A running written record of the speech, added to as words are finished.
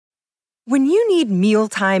When you need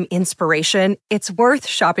mealtime inspiration, it's worth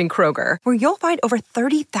shopping Kroger, where you'll find over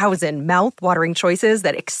 30,000 mouth-watering choices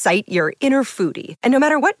that excite your inner foodie. And no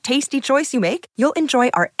matter what tasty choice you make, you'll enjoy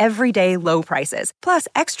our everyday low prices, plus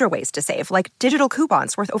extra ways to save, like digital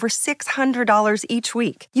coupons worth over $600 each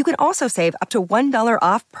week. You can also save up to $1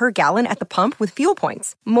 off per gallon at the pump with fuel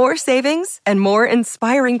points. More savings and more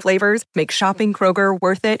inspiring flavors make shopping Kroger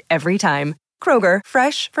worth it every time. Kroger,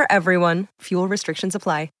 fresh for everyone. Fuel restrictions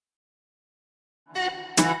apply.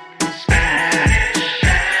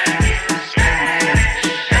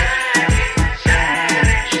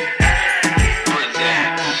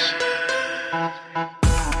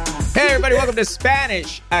 Everybody, welcome to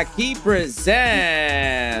Spanish Aquí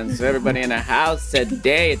Presents. Everybody in the house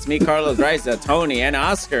today. It's me, Carlos Raiza, Tony, and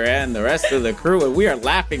Oscar, and the rest of the crew. And we are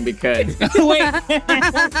laughing because... Wait.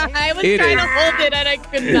 I was trying to hold it and I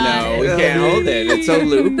could not. No, we can't hold it. It's so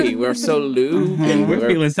loopy. We're so loopy. We're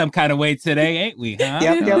feeling some kind of way today, ain't we, huh?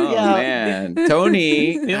 Yep. Man.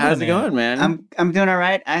 Tony, how's it going, man? I'm doing all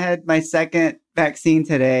right. I had my second vaccine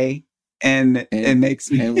today, and it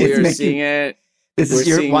makes me... And we're seeing it...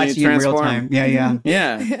 You're watching in real time.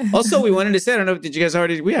 Yeah. Also, we wanted to say, I don't know, did you guys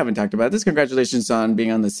already, we haven't talked about this. Congratulations on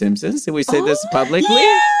being on The Simpsons. Did we say this publicly?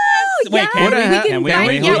 Yes! Wait, hold on.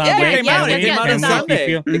 Wait, hold on. It came out on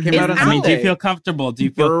Sunday. It came out on Sunday. I mean, do you feel comfortable?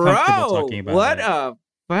 Comfortable talking about what it? a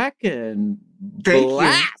fucking Thank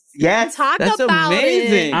blast. you. Yes. Talk That's about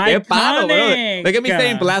amazing. it. Que palo, bro. Iconic. Look at me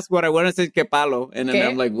saying blast what I want to say que palo. And then ¿Qué?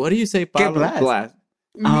 I'm like, what do you say palo? blast.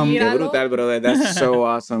 Que brutal, bro. That's so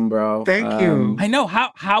awesome, bro. Thank you. I know.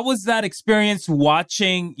 How was that experience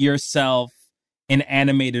watching yourself in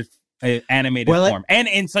animated form and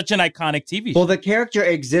in such an iconic TV show? Well, the character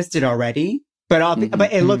existed already, but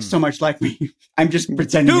it looks so much like me. I'm just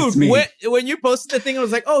pretending it's me. When you posted the thing, I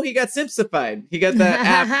was like, oh, he got Simpsified. He got the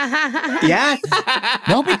app. Yes.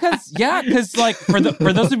 No, because like for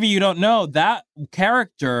those of you who don't know, that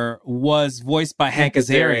character was voiced by Hank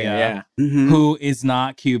Azaria, yeah. who is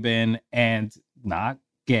not Cuban and not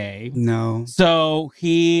gay. No. So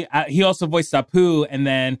he also voiced Apu, and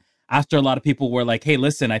then after a lot of people were like, "Hey,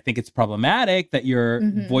 listen, I think it's problematic that you're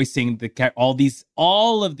voicing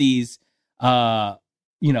all of these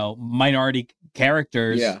minority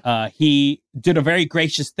characters." Yeah. He did a very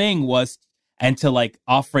gracious thing to like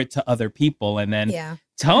offer it to other people, and then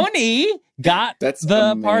Tony got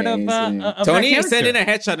the part of Tony sent in a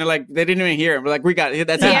headshot, and like they didn't even hear him. We're like, we got it.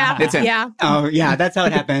 That's it. It's him. Yeah. Oh yeah, that's how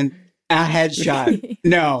it happened. A headshot.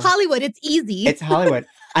 No. Hollywood, it's easy. It's Hollywood.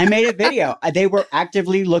 I made a video. They were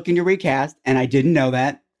actively looking to recast, and I didn't know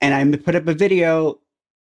that. And I put up a video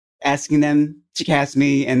asking them to cast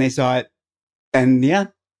me, and they saw it. And yeah.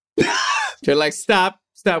 They're like, stop.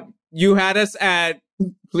 You had us at,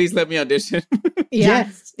 please let me audition.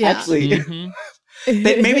 Yes, actually. Maybe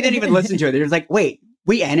they didn't even listen to it. They're like, wait,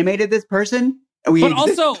 we animated this person? But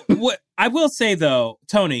also, what I will say, though,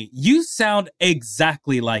 Tony, you sound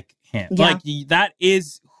exactly like him. Yeah. Like, that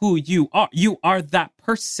is who you are. You are that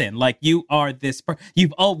person. Like, you are this person.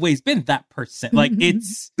 You've always been that person. Like,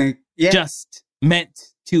 it's just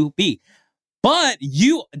meant to be. But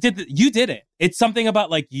you did it. It's something about,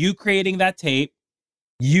 like, you creating that tape,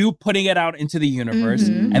 you putting it out into the universe,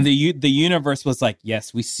 and the universe was like,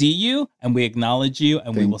 yes, we see you, and we acknowledge you,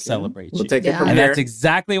 and we will celebrate you. We'll take it from and here. that's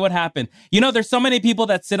exactly what happened. You know, there's so many people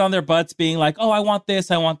that sit on their butts being like, oh, I want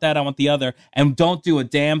this, I want that, I want the other, and don't do a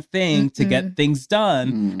damn thing to get things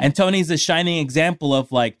done. And Tony's a shining example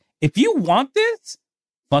of, like, if you want this,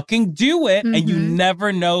 fucking do it, and you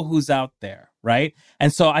never know who's out there, right?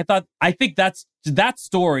 And so I think that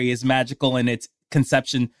story is magical in its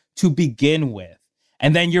conception to begin with.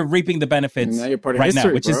 And then you're reaping the benefits now you're part of right history,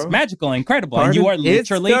 now, which bro. is magical and incredible. Part and you of are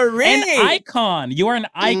literally history. an icon. You are an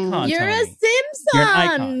icon, You're Tony. a Simpson. You're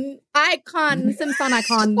an icon. Simpson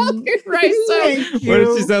icon. Right, so what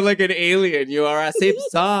does she sound like an alien? You are a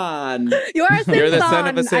Simpson. You are a Simpson. You're the son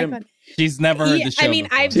of a Sim. icon. She's never heard the show. I mean,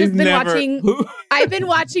 before. I've just been watching. I've been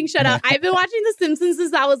watching. Shut up! I've been watching The Simpsons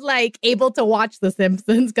since I was like able to watch The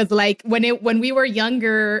Simpsons, because like when we were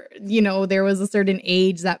younger, you know, there was a certain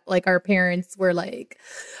age that like our parents were like,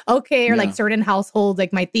 okay, or like certain households,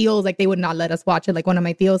 like my tios, like they would not let us watch it. Like one of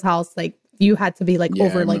my tios' house, like you had to be like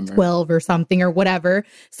over like 12 or something or whatever.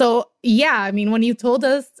 So yeah, I mean, when you told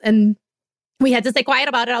us and we had to stay quiet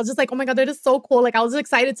about it, I was just like, oh my God, that is so cool. Like I was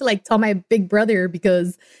excited to like tell my big brother,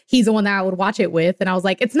 because he's the one that I would watch it with. And I was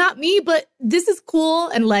like, it's not me, but this is cool.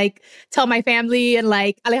 And like tell my family and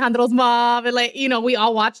like Alejandro's mom, and like, you know, we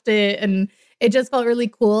all watched it, and it just felt really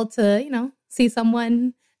cool to, you know, see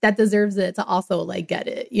someone that deserves it to also like get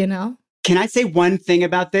it, you know? Can I say one thing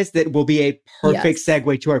about this that will be a perfect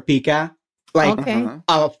segue to our Pika? like Okay.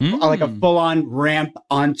 like a full on ramp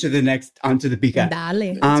onto the Pika. Dale.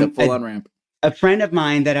 It's a full-on ramp. A friend of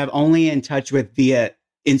mine that I'm only in touch with via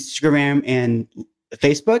Instagram and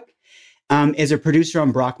Facebook is a producer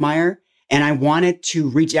on Brockmire. And I wanted to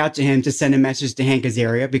reach out to him to send a message to Hank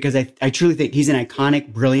Azaria because I truly think he's an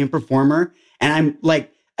iconic, brilliant performer. And I'm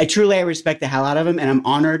like, I respect the hell out of him. And I'm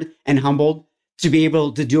honored and humbled to be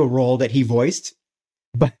able to do a role that he voiced.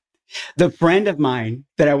 But the friend of mine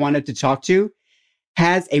that I wanted to talk to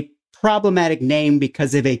has a problematic name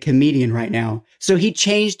because of a comedian right now. So he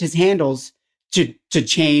changed his handles to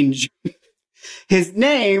change his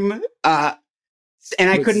name. And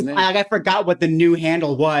I forgot what the new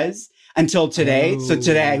handle was until today. So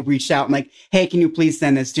today I reached out and like, hey, can you please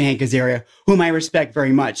send this to Hank Azaria, whom I respect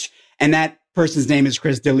very much. And that person's name is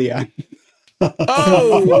Chris D'Elia.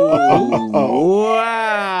 Wow.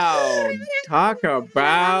 Talk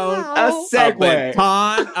about a segue.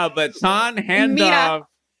 A baton handoff.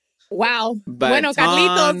 Wow. Bueno,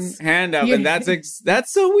 Carlitos. Handoff. And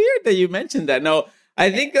that's so weird that you mentioned that. No,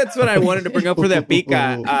 I think that's what I wanted to bring up for that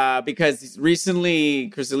Pika, because recently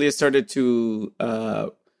Chris D'Elia started to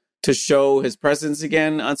show his presence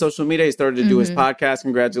again on social media. He started to do his podcast.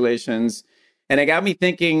 Congratulations. And it got me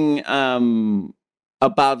thinking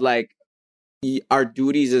about like our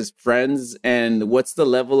duties as friends and what's the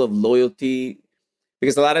level of loyalty.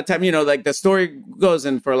 Because a lot of time, like the story goes,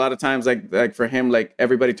 and for a lot of times, like for him, like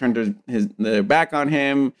everybody turned their back on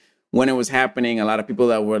him when it was happening. A lot of people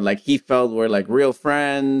that were like he felt were like real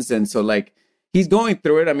friends, and so like he's going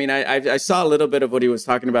through it. I mean, I saw a little bit of what he was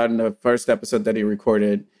talking about in the first episode that he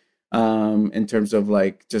recorded, in terms of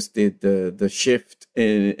like just the shift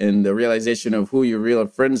in the realization of who your real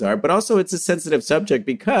friends are. But also, it's a sensitive subject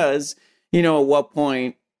because at what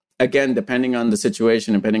point, again, depending on the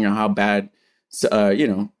situation, depending on how bad. So,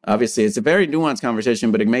 obviously it's a very nuanced conversation,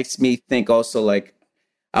 but it makes me think also like,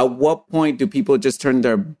 at what point do people just turn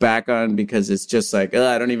their back on because it's just like,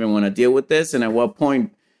 I don't even want to deal with this? And at what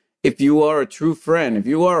point, if you are a true friend, if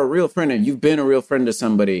you are a real friend and you've been a real friend to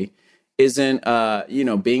somebody, isn't,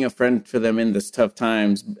 being a friend for them in this tough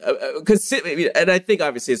times? And I think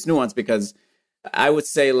obviously it's nuanced because I would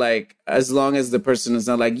say, like, as long as the person is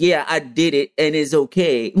not like, yeah, I did it and it's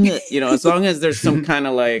okay. As long as there's some kind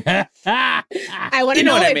of like... I want to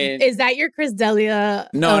know, what I mean? Is that your Chris D'Elia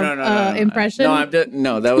impression?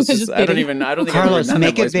 No, that was just I don't think Carlos,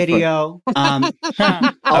 make a video. I'm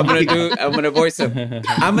gonna voice him.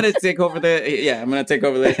 I'm gonna take over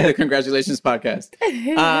the Congratulations podcast.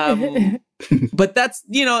 But that's,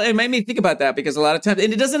 it made me think about that because a lot of times,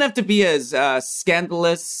 and it doesn't have to be as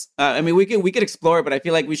scandalous. I mean, we could explore it, but I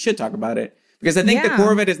feel like we should talk about it because I think the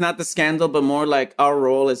core of it is not the scandal, but more like our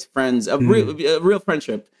role as friends, a real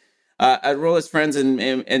friendship, a role as friends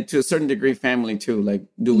and to a certain degree, family too. Like,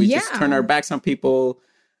 do we just turn our backs on people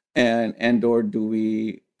and or do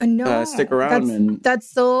we stick around?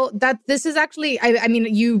 This is actually, I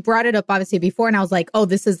mean, you brought it up obviously before and I was like, oh,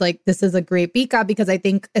 this is a great Pika because I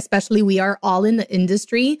think especially we are all in the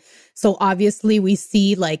industry. So obviously we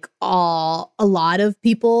see like a lot of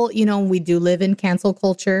people, we do live in cancel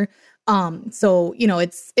culture. So,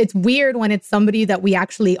 it's weird when it's somebody that we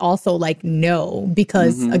actually also like know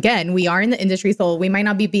because again, we are in the industry. So we might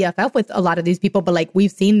not be BFF with a lot of these people, but like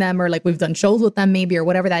we've seen them or like we've done shows with them maybe or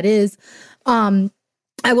whatever that is.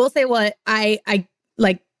 I will say what I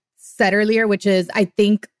like said earlier, which is I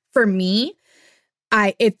think for me,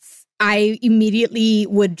 I immediately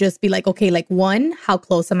would just be like, okay, like one, how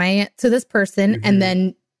close am I to this person? And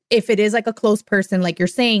then if it is like a close person, like you're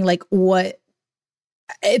saying, like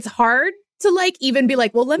it's hard to like even be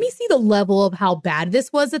like, well, let me see the level of how bad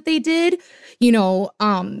this was that they did.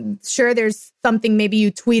 Sure, there's something, maybe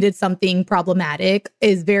you tweeted something problematic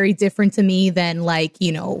is very different to me than like,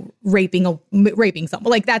 raping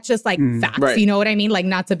someone. Like that's just like facts. Right. You know what I mean? Like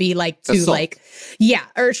not to be like too like, yeah,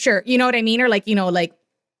 or sure. You know what I mean? Or like, like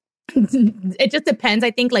it just depends.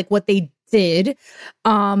 I think like what they did.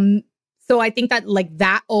 So I think that like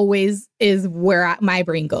that always is where my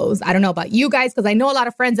brain goes. I don't know about you guys, because I know a lot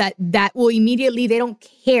of friends that will immediately, they don't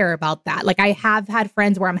care about that. Like I have had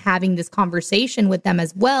friends where I'm having this conversation with them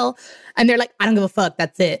as well. And they're like, I don't give a fuck.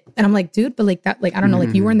 That's it. And I'm like, dude, but like that, like, I don't know,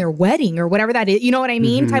 like you were in their wedding or whatever that is. You know what I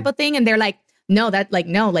mean? Type of thing. And they're like, no, they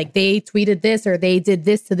tweeted this or they did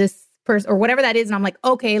this to this person or whatever that is. And I'm like,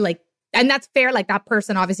 okay, like, and that's fair. Like that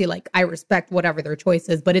person, obviously, like I respect whatever their choice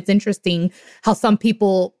is, but it's interesting how some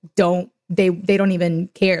people don't, they don't even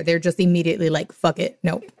care. They're just immediately like, fuck it.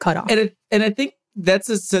 No, cut off. And I think that's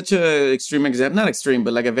such a extreme example, not extreme,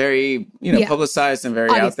 but like a very, publicized and very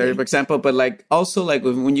out there example. But like also like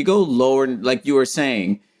when you go lower, like you were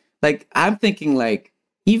saying, like I'm thinking like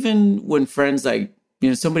even when friends, like, you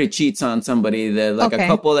know, somebody cheats on somebody, that like a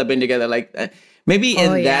couple that have been together, like maybe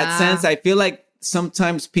in that sense, I feel like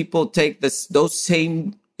sometimes people take those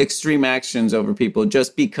same extreme actions over people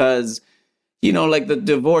just because, you know, like the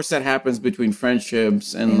divorce that happens between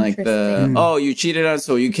friendships and like oh, you cheated on,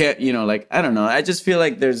 so you can't, you know, like, I don't know. I just feel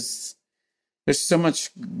like there's so much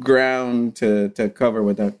ground to cover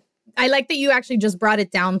with that. I like that you actually just brought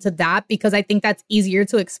it down to that, because I think that's easier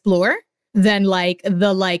to explore than like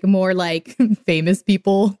the like more like famous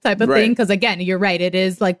people type of thing. Because again, you're right. It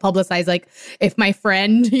is like publicized. Like if my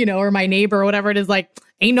friend, you know, or my neighbor or whatever it is, like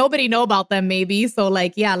ain't nobody know about them maybe. So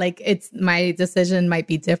like, yeah, like it's my decision might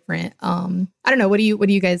be different. I don't know. What do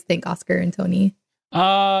you guys think, Oscar and Tony?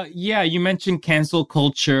 Yeah, you mentioned cancel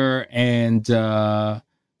culture and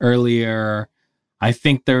earlier. I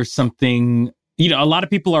think there's something, you know, a lot of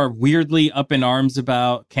people are weirdly up in arms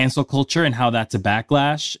about cancel culture and how that's a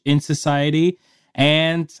backlash in society.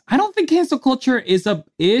 And I don't think cancel culture is a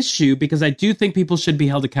issue, because I do think people should be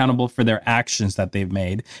held accountable for their actions that they've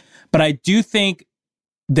made. But I do think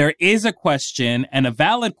there is a question, and a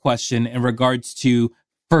valid question, in regards to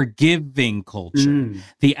forgiving culture.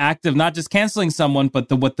 The act of not just canceling someone, but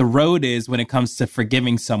what the road is when it comes to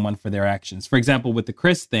forgiving someone for their actions. For example, with the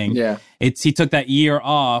Chris thing, he took that year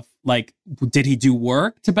off. Like, did he do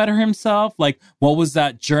work to better himself? Like, what was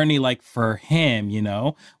that journey like for him? You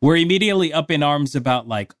know, we're immediately up in arms about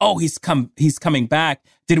like, oh, he's coming back.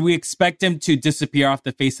 Did we expect him to disappear off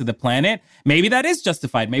the face of the planet? Maybe that is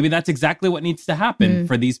justified. Maybe that's exactly what needs to happen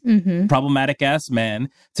for these problematic ass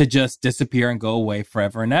men to just disappear and go away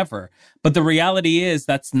forever and ever. But the reality is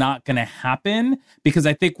that's not going to happen, because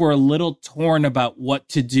I think we're a little torn about what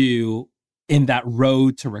to do in that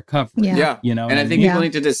road to recovery. Yeah. You know, and I think people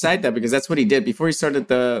need to decide that, because that's what he did before he started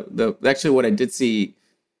actually what I did see,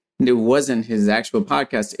 it wasn't his actual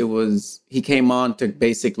podcast. It was, he came on to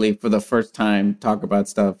basically for the first time talk about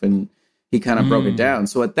stuff, and he kind of broke it down.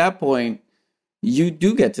 So at that point, you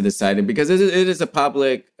do get to decide it, because it is a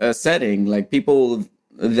public setting. Like, people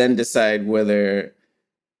then decide whether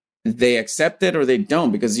they accept it or they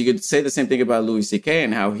don't, because you could say the same thing about Louis C.K.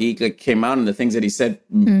 and how he like came out and the things that he said,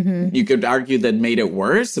 you could argue that made it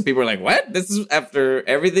worse. So people are like, what? This is after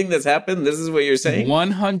everything that's happened? This is what you're saying?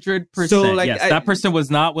 100%. So like, yes, that person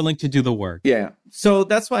was not willing to do the work. Yeah. So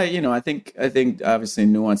that's why, you know, I think obviously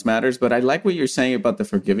nuance matters, but I like what you're saying about the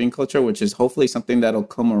forgiving culture, which is hopefully something that'll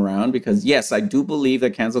come around, because yes, I do believe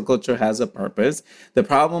that cancel culture has a purpose. The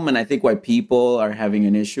problem, and I think why people are having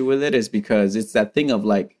an issue with it, is because it's that thing of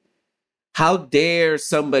like, how dare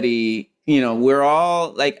somebody, you know, we're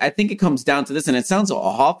all like, I think it comes down to this, and it sounds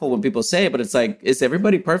awful when people say it, but it's like, is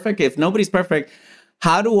everybody perfect? If nobody's perfect,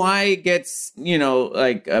 how do I get, you know,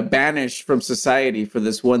 like banished from society for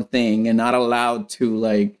this one thing and not allowed to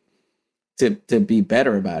like, to be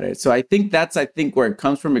better about it? So I think that's where it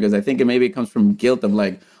comes from, because I think maybe it comes from guilt of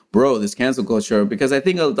like, bro, this cancel culture, because I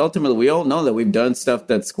think ultimately we all know that we've done stuff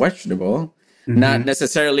that's questionable. Not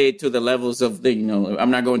necessarily to the levels of the, you know,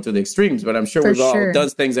 I'm not going to the extremes, but I'm sure we've all done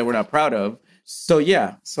things that we're not proud of. So,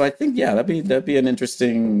 yeah. So I think, yeah, that'd be an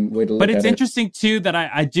interesting way to look at it. But it's interesting, too, that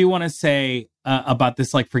I do want to say about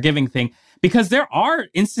this, like, forgiving thing, because there are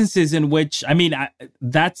instances in which, I mean,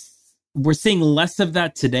 we're seeing less of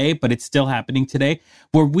that today, but it's still happening today,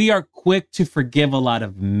 where we are quick to forgive a lot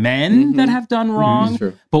of men that have done wrong,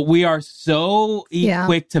 but we are so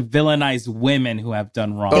quick to villainize women who have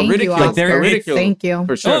done wrong. Ridicule. Like, thank you.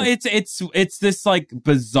 For sure. Oh, it's this like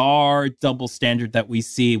bizarre double standard that we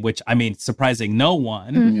see, which, I mean, surprising no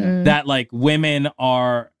one, that like women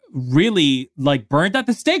are really like burned at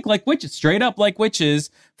the stake like witches, straight up like witches,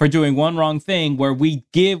 for doing one wrong thing, where we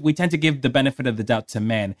tend to give the benefit of the doubt to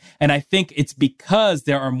men. And I think it's because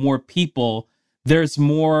there's more people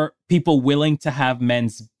willing to have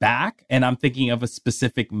men's back. And I'm thinking of a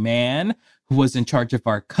specific man who was in charge of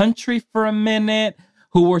our country for a minute,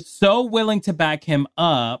 who were so willing to back him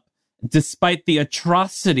up despite the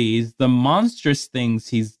atrocities, the monstrous things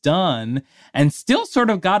he's done, and still sort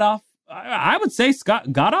of got off, I would say,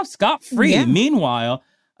 got off scot-free. Yeah. Meanwhile,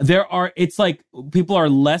 it's like people are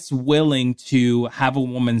less willing to have a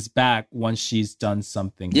woman's back once she's done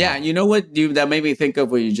something. Yeah, wrong. you know what that made me think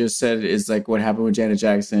of what you just said is like what happened with Janet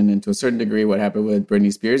Jackson, and to a certain degree what happened with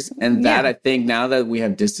Britney Spears. And that, I think, now that we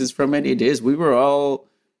have distance from it, we were all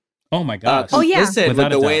oh my gosh. Complicit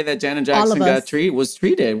with the way that Janet Jackson was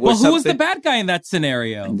treated. Well, who was the bad guy in that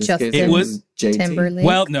scenario? It was JT. Timberlake.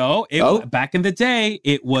 Well, no, back in the day,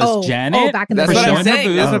 it was Janet. Back in the day. That's what I'm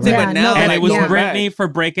saying. But now, and it was Britney for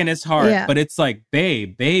breaking his heart. Yeah. But it's like,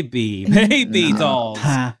 baby dolls.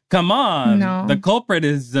 Come on. No. The culprit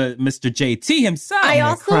is Mr. JT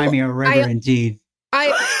himself. Cry me a river, indeed.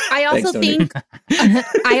 I also Thanks,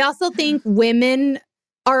 I also think women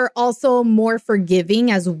are also more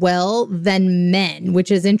forgiving as well than men,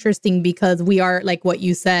 which is interesting because we are, like what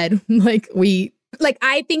you said,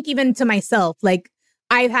 I think even to myself, like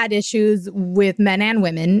I've had issues with men and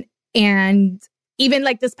women. And even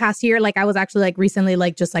like this past year, like I was actually like recently,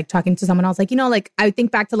 like just like talking to someone else, like, like I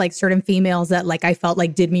think back to like certain females that like I felt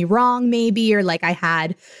like did me wrong maybe, or like I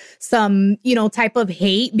had some, type of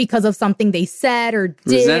hate because of something they said or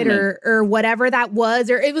did or whatever that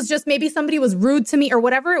was, or it was just maybe somebody was rude to me or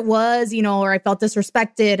whatever it was, or I felt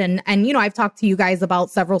disrespected. And I've talked to you guys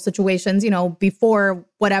about several situations, before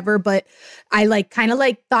whatever, but I like kind of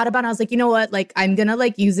like thought about it. I was like, you know what, like I'm gonna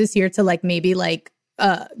like use this year to like maybe like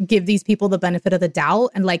give these people the benefit of the doubt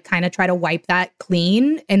and like kind of try to wipe that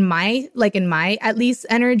clean in my at least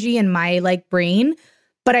energy and my like brain.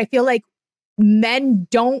 But I feel like men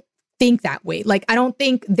don't think that way. Like, I don't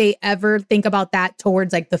think they ever think about that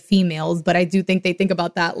towards like the females, but I do think they think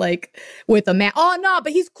about that like with a man. Oh no,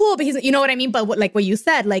 but he's cool, but he's, you know what I mean? But what you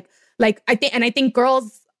said, like I think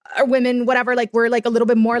girls or women, whatever, like we're like a little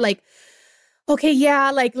bit more like, okay,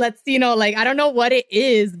 yeah, like let's, like I don't know what it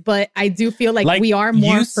is, but I do feel like we are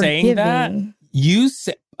more you forgiving. Saying that,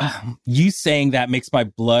 you saying that makes my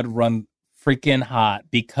blood run freaking hot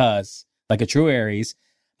because, like a true Aries,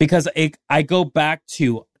 because I go back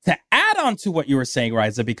to add on to what you were saying,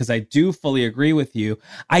 Riza, because I do fully agree with you.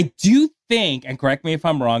 I do think, and correct me if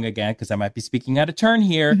I'm wrong again, because I might be speaking out of turn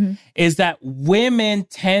here, is that women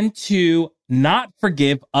tend to not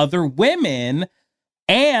forgive other women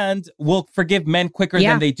and will forgive men quicker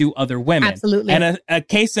than they do other women. Absolutely. And a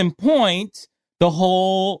case in point, the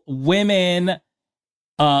whole women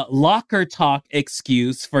locker talk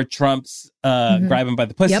excuse for Trump's grabbing by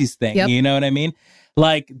the pussies thing. Yep. You know what I mean?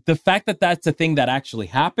 Like, the fact that that's a thing that actually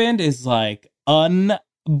happened is like unbelievable.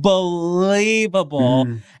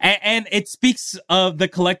 And it speaks of the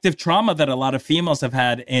collective trauma that a lot of females have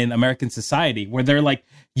had in American society, where they're like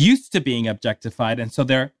used to being objectified. And so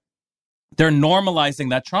they're normalizing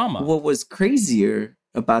that trauma. What was crazier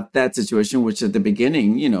about that situation, which at the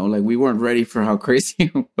beginning, like we weren't ready for how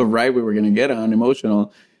crazy a ride we were going to get on,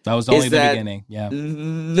 emotional. That was only the beginning.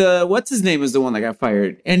 Yeah. What's his name is the one that got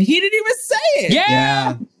fired. And he didn't even say it.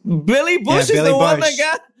 Yeah. Billy Bush is the one that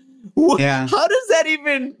got. Yeah. How does that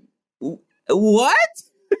even. What?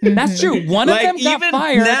 That's true. One of them got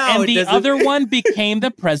fired, and the other one became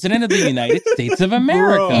the president of the United States of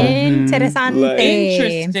America. Interesante.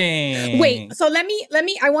 Interesting. Wait, so let me.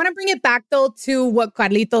 I want to bring it back though to what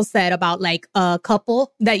Carlitos said about like a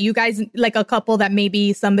couple that you guys like, a couple that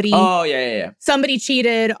maybe somebody. Oh yeah. Somebody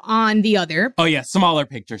cheated on the other. Oh yeah, smaller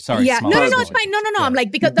picture. Sorry. Yeah. No, it's fine. No. Yeah. I'm like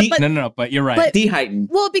because but you're right. Deheightened.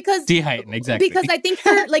 Well, because deheightened, exactly. Because I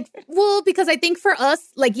think for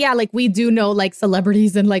us, like like we do know like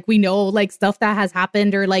celebrities and like we know like stuff that has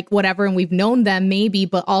happened or like whatever, and we've known them maybe,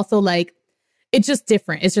 but also like it's just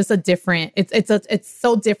different. It's just a different. It's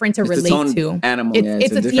so different to relate to. Animal.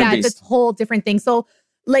 It's a whole different thing. So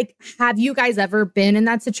like, have you guys ever been in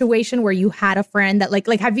that situation where you had a friend that like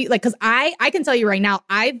have you like? Because I can tell you right now,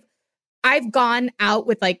 I've gone out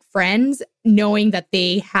with like friends knowing that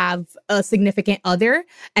they have a significant other,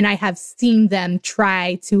 and I have seen them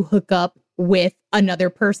try to hook up with another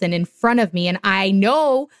person in front of me, and I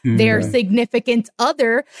know their significant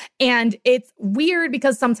other, and it's weird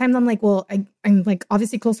because sometimes I'm like, well, I'm like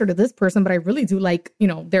obviously closer to this person, but I really do like,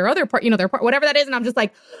 their other part, their part, whatever that is, and I'm just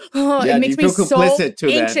like, it makes me so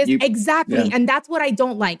anxious. Exactly. And that's what I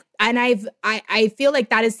don't like. And I feel like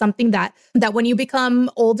that is something that when you become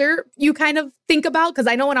older, you kind of think about, because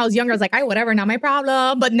I know when I was younger, I was like, whatever, not my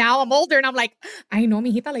problem. But now I'm older and I'm like, I know,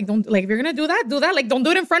 mijita, like, don't, like, if you're gonna do that, like, don't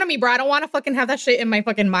do it in front of me, bro. I don't want to fucking have that shit in my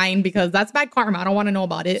fucking mind because that's bad karma. I don't want to know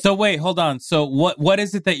about it. So wait, hold on. So what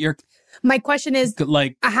is it that you're... My question is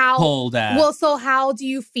like how pulled at? Well, so how do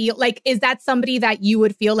you feel? Like, is that somebody that you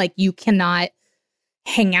would feel like you cannot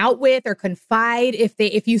hang out with or confide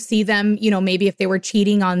if you see them, maybe if they were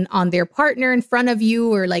cheating on their partner in front of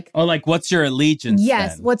you, or like, oh, like what's your allegiance?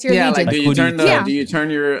 Yes, then? what's your allegiance? Like, do you turn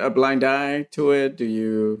your blind eye to it? Do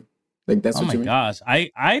you like that's what you mean? Oh my gosh,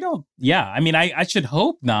 I don't. Yeah, I mean, I should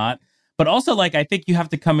hope not, but also like I think you have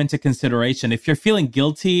to come into consideration if you're feeling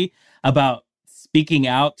guilty about speaking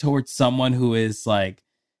out towards someone who is like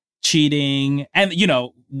cheating, and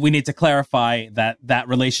we need to clarify that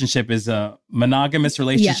relationship is a monogamous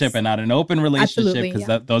relationship and not an open relationship,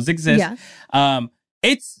 because those exist. Yeah.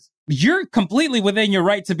 You're completely within your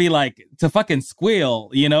right to be like, to fucking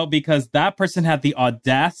squeal, because that person had the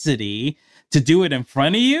audacity to do it in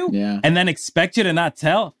front of you Yeah. and then expect you to not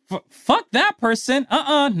tell. Fuck that person.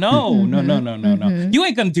 No. You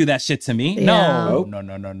ain't gonna do that shit to me. Yeah.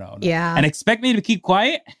 No. Yeah. And expect me to keep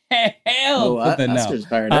quiet? Hell to the no. Oscar's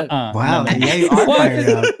fired up. Wow. No. Yeah, you are fired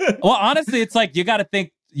up. Well, honestly, it's like you got to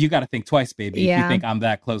think twice, baby. If Yeah. you think I'm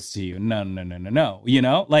that close to you. No. You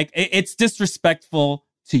know, like it's disrespectful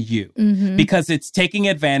to you Mhm. because it's taking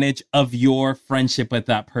advantage of your friendship with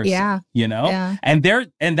that person. Yeah. You know, Yeah. and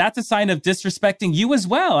that's a sign of disrespecting you as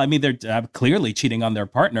well. I mean, they're clearly cheating on their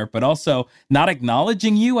partner, but also not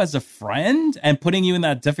acknowledging you as a friend and putting you in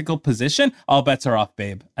that difficult position. All bets are off,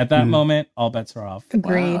 babe. At that moment, all bets are off.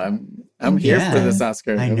 Agreed. Wow, I'm here Yeah. for this,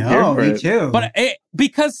 Oscar. I I'm know, here for me it. too. But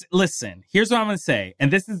because listen, here's what I'm going to say,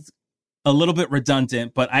 and this is a little bit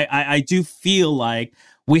redundant, but I do feel like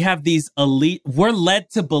we're led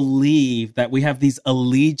to believe that we have these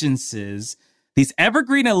allegiances, these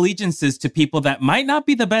evergreen allegiances to people that might not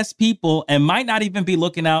be the best people and might not even be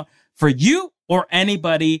looking out for you or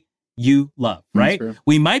anybody you love, right? true.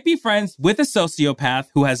 We might be friends with a sociopath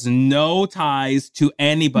who has no ties to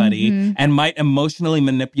anybody Mhm. and might emotionally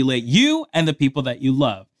manipulate you and the people that you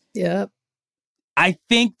love. Yep. I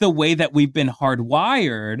think the way that we've been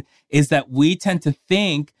hardwired is that we tend to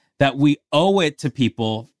think that we owe it to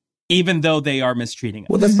people, even though they are mistreating us.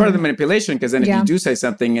 Well, that's part of the manipulation, because then if Yeah. you do say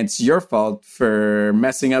something, it's your fault for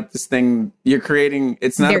messing up this thing you're creating.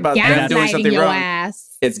 It's not They're about them doing gaslighting something your wrong. ass.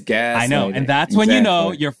 It's gas. I know. And that's when you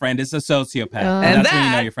know your friend is a sociopath. And that's when you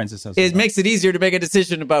know that your friend's a sociopath. It makes it easier to make a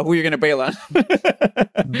decision about who you're going to bail on.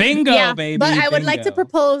 Bingo, baby. But I would like to bingo.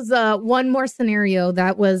 propose one more scenario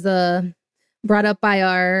that was brought up by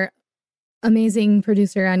our amazing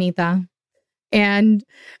producer, Anita. And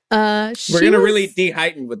We're going to really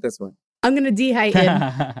de-heighten with this one. I'm going to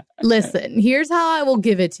de-heighten. Listen, here's how I will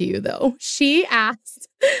give it to you, though. She asked,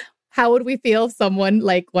 how would we feel if someone,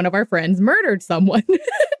 like one of our friends, murdered someone?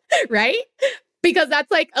 Right? Because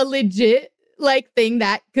that's like a legit thing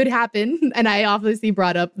that could happen. And I obviously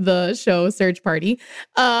brought up the show Search Party.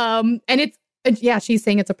 And it's, yeah, she's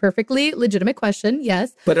saying it's a perfectly legitimate question.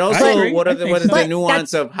 Yes. But also, agree. what I is think the so.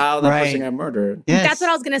 nuance of how the Right. person got murdered? Yes. That's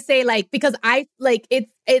what I was gonna say. Because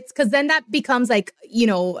it's because then that becomes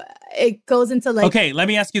it goes into Okay, let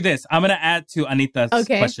me ask you this. I'm going to add to Anita's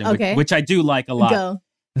question, okay. which I do like a lot. Go.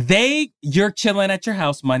 You're chilling at your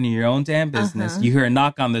house, minding your own damn business. Uh-huh. You hear a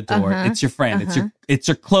knock on the door. Uh-huh. It's your friend. Uh-huh. It's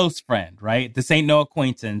your close friend, right? This ain't no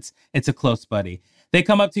acquaintance. It's a close buddy. They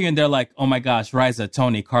come up to you and they're like, "Oh my gosh, Riza,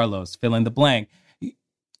 Tony, Carlos, fill in the blank.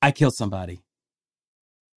 I killed somebody.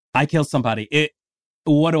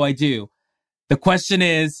 What do I do?" The question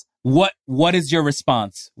is, what is your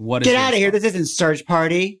response? What is Get your out of here. response? This isn't Search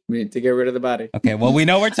Party. We need to get rid of the body. Okay, well, we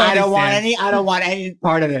know where Tony I don't want stands. any. I don't want any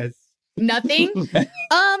part of this. Nothing.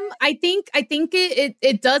 I think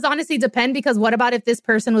it does honestly depend, because what about if this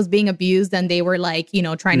person was being abused and they were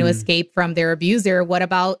trying to escape from their abuser? What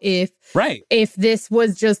about if this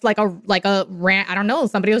was just like a rant? I don't know.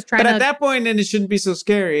 Somebody was trying But to. at that point, then it shouldn't be so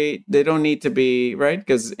scary. They don't need to be, right?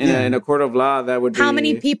 Because in a court of law, that would be... How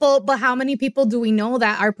many people do we know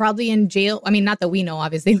that are probably in jail? I mean, not that we know,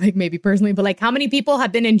 obviously, maybe personally, but how many people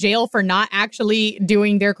have been in jail for not actually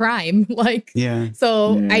doing their crime?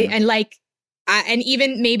 And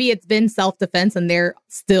even maybe it's been self-defense and they're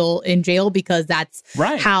still in jail because that's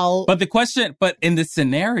how... But in this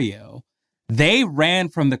scenario, they ran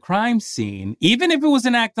from the crime scene, even if it was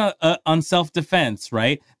an act on self-defense,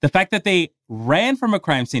 right? The fact that they ran from a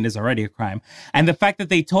crime scene is already a crime. And the fact that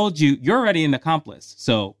they told you, you're already an accomplice.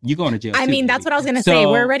 So you're going to jail. I too, mean, baby. that's what I was going to say.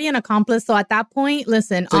 We're already an accomplice. So at that point,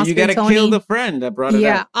 listen, So Oscar, you got to Tony... kill the friend that brought it up.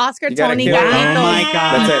 Yeah, Oscar, You gotta Tony, kill it. Gavito. Oh my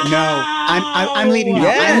God. That's it. No. I'm leaving now.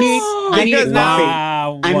 Yes. I need a Because coffee.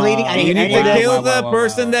 Wow, I'm leaving. I You need need Wow, to kill wow, the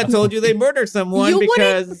person that told you they murdered someone You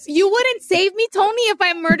because... wouldn't save me, Tony, if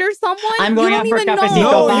I murder someone. I'm going you out don't for a even cafecito.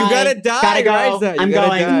 know. No, you Bye. gotta die, Gotta go. Riza. You I'm gotta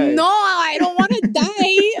going. die. No, I don't want to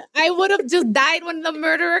die. I would have just died when the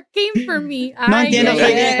murderer came for me. No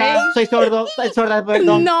entiendo. Soy sordo.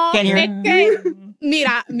 Perdón. No, Can't hear.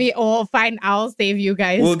 es que, fine. I'll save you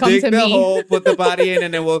guys. We'll Come dig to the me. hole, put the body in,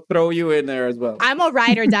 and then we'll throw you in there as well. I'm a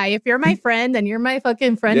ride or die. If you're my friend and you're my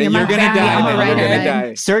fucking friend, Then you're my you're gonna family. die. I'm a Then ride you're or gonna die.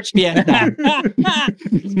 die. Search Fiesta.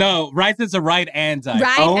 No, Rice is a ride and die.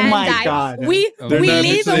 Ride Oh and my die. God. We They're not live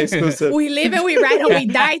mutually exclusive. and we ride and we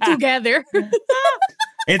die together.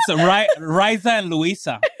 It's Riza and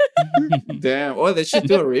Luisa. Damn. Oh, they should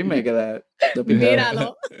do a remake of that. That'd be dope.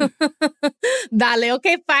 Míralo. Dale,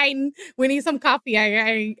 okay, fine. We need some coffee.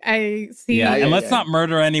 I see. Yeah, Yeah, and let's yeah. not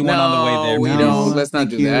murder anyone on the way there. we No, don't. Let's not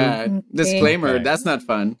thank do you. that. Okay. Disclaimer, Okay. that's not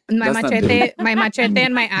fun. My That's not machete, dope. my machete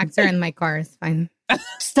and my axe are in my car. It's fine.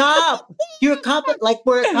 Stop! You're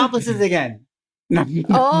we're accomplices again. No.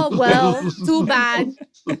 Oh, well, too bad.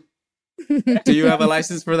 Do you have a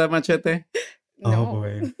license for that, Machete? Oh,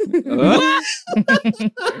 boy.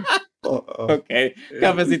 Okay.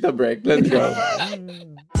 Cafecito break. Let's go.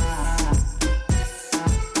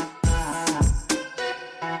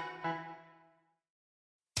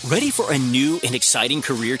 Ready for a new and exciting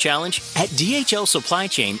career challenge? At DHL Supply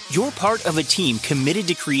Chain, you're part of a team committed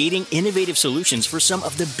to creating innovative solutions for some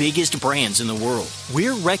of the biggest brands in the world.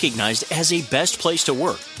 We're recognized as a best place to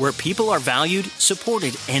work, where people are valued,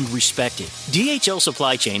 supported, and respected. DHL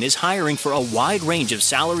Supply Chain is hiring for a wide range of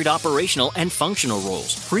salaried operational and functional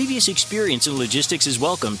roles. Previous experience in logistics is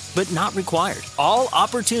welcome, but not required. All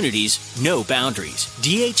opportunities, no boundaries.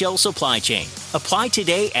 DHL Supply Chain. Apply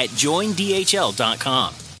today at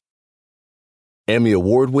joindhl.com. Emmy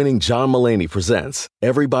award-winning John Mulaney presents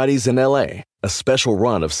Everybody's in L.A., a special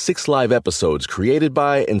run of 6 live episodes created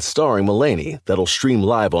by and starring Mulaney that'll stream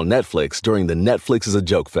live on Netflix during the Netflix is a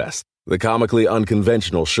Joke Fest. The comically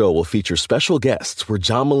unconventional show will feature special guests where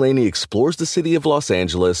John Mulaney explores the city of Los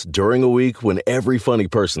Angeles during a week when every funny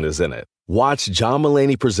person is in it. Watch John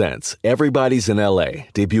Mulaney Presents Everybody's in L.A.,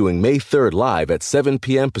 debuting May 3rd live at 7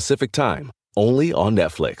 p.m. Pacific Time, only on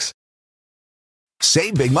Netflix.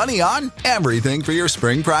 Save big money on everything for your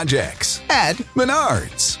spring projects at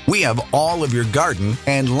Menards. We have all of your garden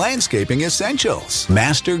and landscaping essentials.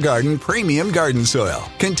 Master Garden Premium Garden Soil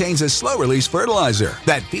contains a slow-release fertilizer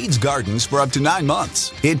that feeds gardens for up to 9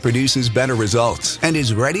 months. It produces better results and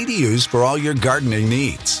is ready to use for all your gardening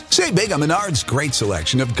needs. Save big on Menards' great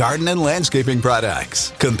selection of garden and landscaping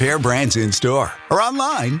products. Compare brands in store or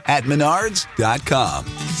online at menards.com.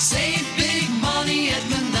 Save big money at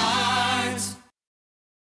Menards.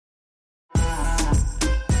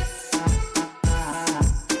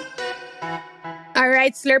 All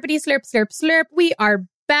right, slurpity slurp, slurp, slurp. We are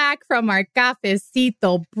back from our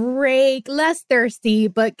cafecito break. Less thirsty,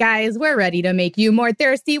 but guys, we're ready to make you more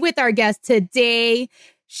thirsty with our guest today.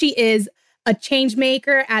 She is a change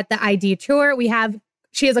maker at the ID Tour.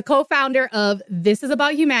 She is a co-founder of This Is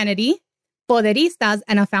About Humanity, Poderistas,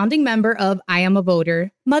 and a founding member of I Am a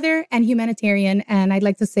Voter, mother and humanitarian. And I'd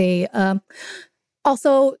like to say,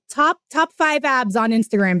 also, top 5 abs on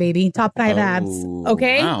Instagram, baby. Top 5 abs.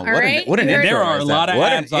 Okay. Wow. All right. There are a lot of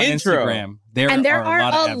abs on Instagram. There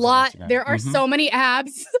are a lot. There are so many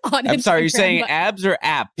abs on Instagram. I'm sorry, you're saying abs or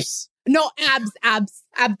apps? No, abs.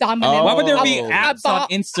 Abdominal. Why would there be apps on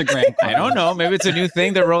Instagram? I don't know. Maybe it's a new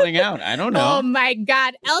thing they're rolling out. I don't know. Oh my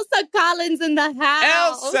God. Elsa Collins in the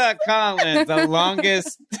house. Elsa Collins, the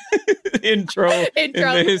longest intro in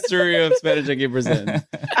the history of Spanish Aquí Presents.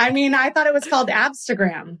 I mean, I thought it was called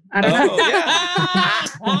Abstagram. I don't know.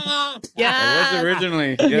 Yeah. It was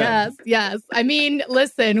originally. Yeah. Yes. I mean,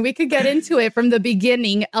 listen, we could get into it from the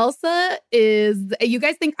beginning. Elsa is, you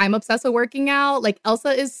guys think I'm obsessed with working out? Like, Elsa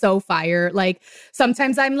is so fire. Like, sometimes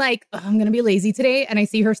I'm like, oh, I'm going to be lazy today. And I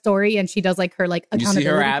see her story and she does like her like accountability you see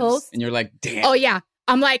her abs post. And you're like, damn. Oh, yeah.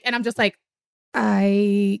 I'm just like,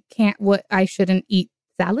 I shouldn't eat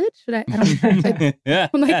salad? Should I? I don't know. Yeah.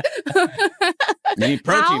 I'm like, you need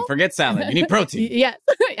protein. Forget salad. You need protein. Yes.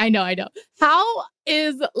 I know. How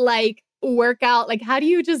is like workout? Like, how do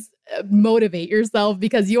you just motivate yourself?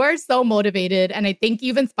 Because you are so motivated. And I think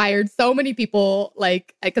you've inspired so many people,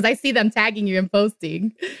 like, because I see them tagging you and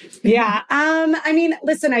posting. Yeah. I mean,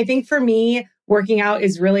 listen, I think for me, working out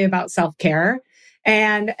is really about self-care.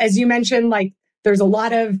 And as you mentioned, like, there's a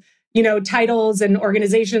lot of, titles and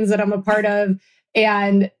organizations that I'm a part of.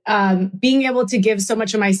 And being able to give so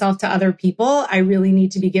much of myself to other people, I really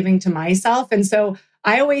need to be giving to myself. And so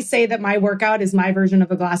I always say that my workout is my version of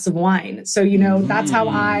a glass of wine. So, that's how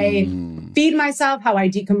I feed myself, how I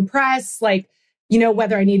decompress, like,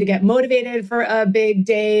 whether I need to get motivated for a big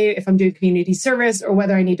day, if I'm doing community service, or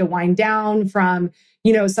whether I need to wind down from,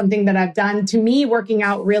 something that I've done. To me, working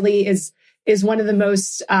out really is one of the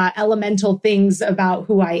most elemental things about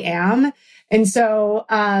who I am. And so,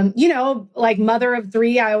 like mother of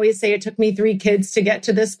 3, I always say it took me 3 kids to get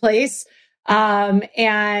to this place.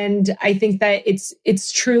 And I think that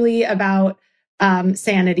it's truly about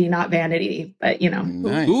sanity, not vanity, but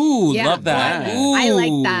Nice. Ooh, Yeah. love that. Ooh, I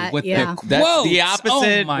like that. With Yeah. the That's quotes. the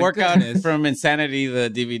opposite Oh my workout goodness. from Insanity, the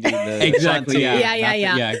DVD. The Exactly. Shanti. Yeah.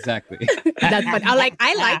 Yeah, exactly. That's fun. I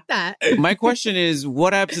like that. My question is,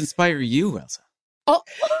 what apps inspire you, Elsa? Oh,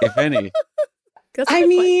 If any? I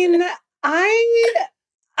mean,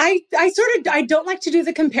 I don't like to do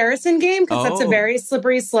the comparison game because that's a very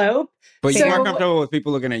slippery slope. But So- you are comfortable with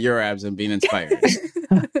people looking at your abs and being inspired.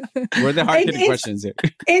 We're the hard-hitting questions here.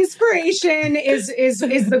 Inspiration is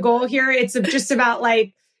the goal here. It's just about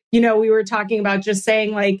like, we were talking about just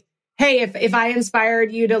saying like, hey, if I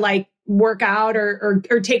inspired you to like work out or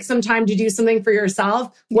take some time to do something for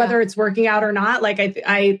yourself, whether it's working out or not, like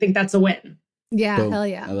I think that's a win. Yeah, Boom. hell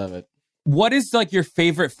yeah. I love it. What is like your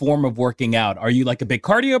favorite form of working out? Are you like a big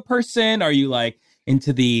cardio person? Are you like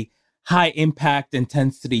into the high impact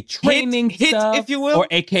intensity training stuff, if you will, or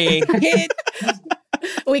AKA hit?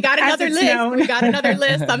 We got another it's list. known. We got another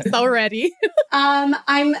list. I'm so ready. I'm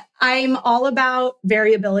all about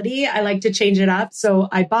variability. I like to change it up. So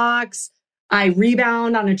I box, I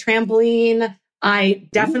rebound on a trampoline. I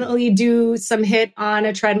definitely do some hit on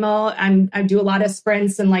a treadmill. I do a lot of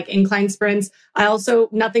sprints and like incline sprints. I also,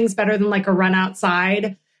 nothing's better than like a run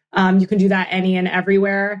outside. You can do that any and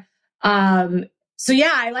everywhere. So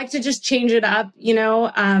yeah, I like to just change it up,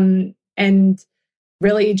 and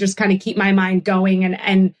really just kind of keep my mind going.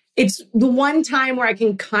 And it's the one time where I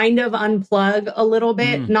can kind of unplug a little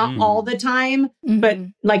bit, not all the time, but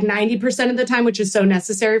like 90% of the time, which is so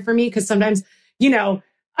necessary for me. Because sometimes,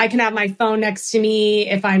 I can have my phone next to me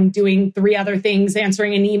if I'm doing 3 other things,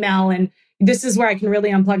 answering an email. And this is where I can really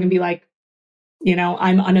unplug and be like,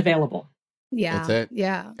 I'm unavailable. Yeah. That's it.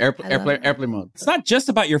 Yeah. Airplane mode. It's not just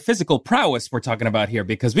about your physical prowess we're talking about here,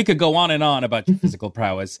 because we could go on and on about your physical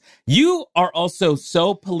prowess. You are also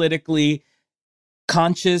so politically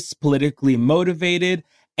conscious, politically motivated,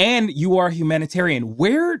 and you are a humanitarian.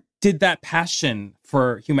 Where did that passion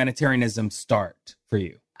for humanitarianism start for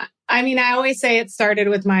you? I mean, I always say it started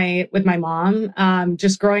with my mom.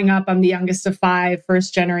 Just growing up, I'm the youngest of 5,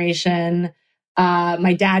 first generation.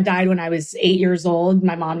 My dad died when I was 8 years old.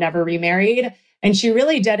 My mom never remarried, and she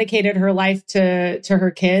really dedicated her life to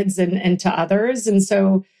her kids and to others. And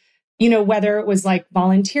so, whether it was like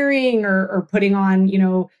volunteering or putting on,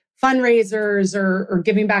 fundraisers or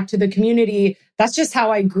giving back to the community, that's just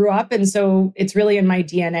how I grew up. And so it's really in my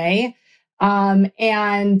DNA.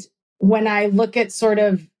 And when I look at sort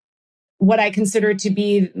of what I consider to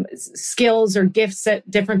be skills or gifts that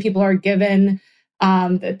different people are given,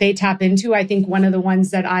 that they tap into, I think one of the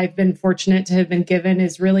ones that I've been fortunate to have been given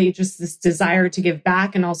is really just this desire to give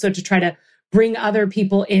back, and also to try to bring other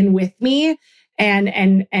people in with me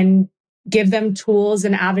and give them tools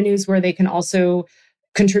and avenues where they can also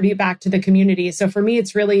contribute back to the community. So for me,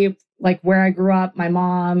 it's really like where I grew up. My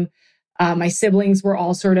mom, my siblings were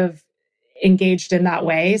all sort of engaged in that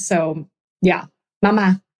way. So yeah,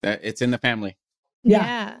 mama. It's in the family.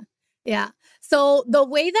 Yeah. So the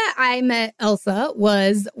way that I met Elsa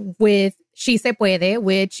was with She Se Puede,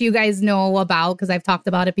 which you guys know about because I've talked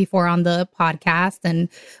about it before on the podcast. And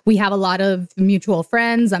we have a lot of mutual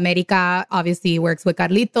friends. America obviously works with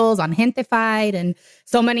Carlitos on Gentefied, and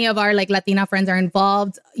so many of our like Latina friends are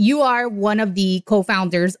involved. You are one of the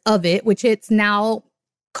co-founders of it, which it's now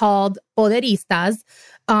called Poderistas.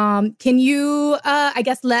 Can you, I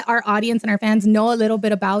guess, let our audience and our fans know a little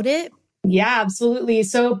bit about it? Yeah, absolutely.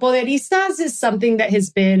 So Poderistas is something that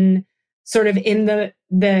has been sort of in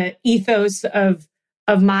the ethos of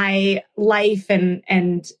my life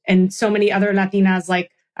and so many other Latinas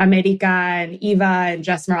like America and Eva and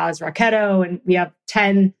Jess Morales Roquero. And we have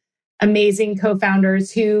 10 amazing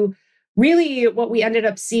co-founders who really what we ended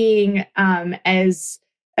up seeing as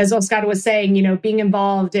Oscar was saying, being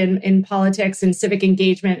involved in politics and civic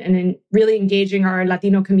engagement and in really engaging our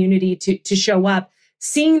Latino community to show up,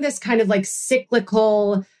 seeing this kind of like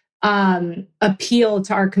cyclical appeal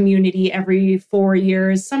to our community every 4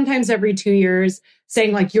 years, sometimes every 2 years,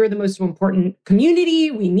 saying like, you're the most important community.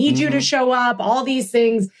 We need you to show up, all these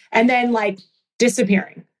things, and then like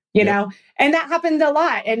disappearing, you know, and that happened a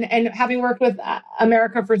lot. And having worked with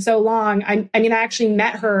America for so long, I mean, I actually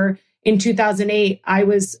met her in 2008. I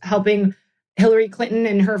was helping Hillary Clinton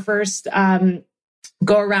in her first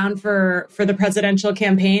go around for the presidential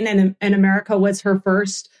campaign, and America was her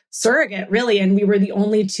first surrogate, really. And we were the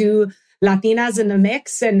only 2 Latinas in the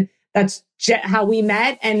mix, and that's how we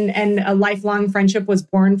met. And a lifelong friendship was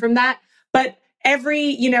born from that. But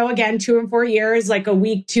every, again, 2 and 4 years, like a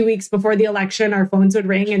week, 2 weeks before the election, our phones would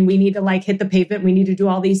ring and we need to like hit the pavement. We need to do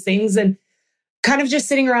all these things. And kind of just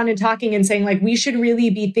sitting around and talking and saying like, we should really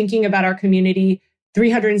be thinking about our community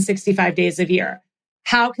 365 days a year.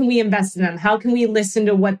 How can we invest in them? How can we listen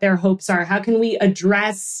to what their hopes are? How can we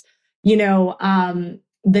address,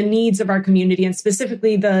 the needs of our community, and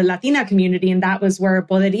specifically the Latina community? And that was where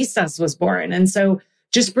Poderistas was born. And so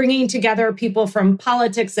just bringing together people from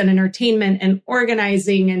politics and entertainment and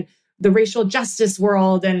organizing and the racial justice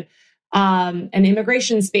world and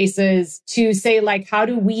immigration spaces to say like, how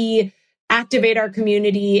do we activate our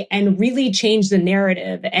community and really change the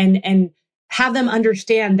narrative and have them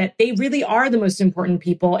understand that they really are the most important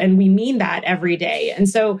people. And we mean that every day. And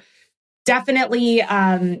so definitely,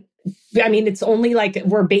 I mean, it's only like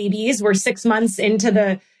we're babies. We're 6 months into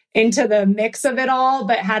the mix of it all,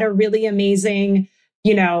 but had a really amazing,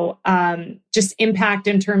 just impact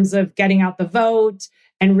in terms of getting out the vote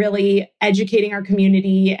and really educating our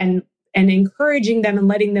community and encouraging them and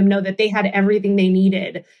letting them know that they had everything they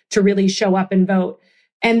needed to really show up and vote.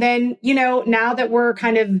 And then, now that we're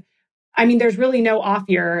kind of, I mean, there's really no off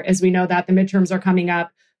year, as we know that the midterms are coming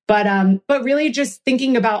up, but really just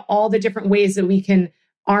thinking about all the different ways that we can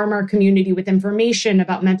arm our community with information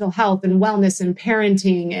about mental health and wellness and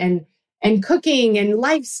parenting and cooking and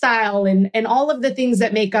lifestyle and all of the things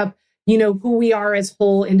that make up, who we are as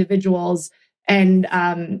whole individuals. And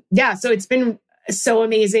so it's been so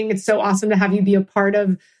amazing. It's so awesome to have you be a part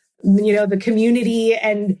of, the community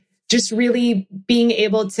and just really being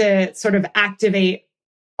able to sort of activate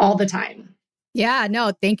all the time. Yeah,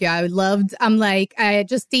 no, thank you.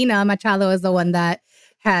 Justina Machado is the one that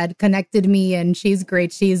had connected me, and she's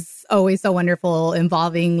great. She's always so wonderful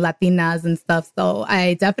involving Latinas and stuff. So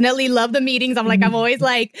I definitely love the meetings. I'm always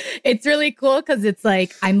like, it's really cool because it's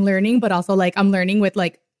like I'm learning, but also like I'm learning with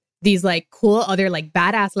like these like cool other like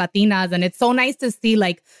badass Latinas. And it's so nice to see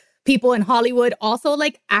like people in Hollywood also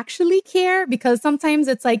like actually care, because sometimes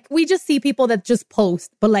it's like we just see people that just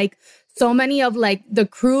post, but like so many of like the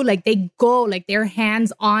crew, like they go like their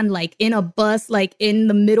hands on like in a bus, like in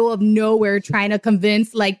the middle of nowhere trying to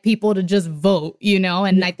convince like people to just vote,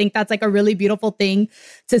 And I think that's like a really beautiful thing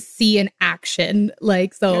to see in action.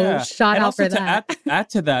 Like, so shout out for that. Add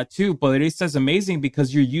to that too, Poderista is amazing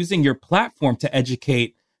because you're using your platform to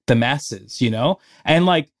educate the masses, And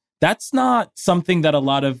like, that's not something that a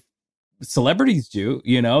lot of celebrities do,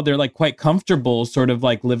 they're like quite comfortable sort of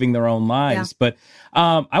like living their own lives. Yeah. But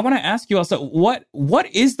I want to ask you also, what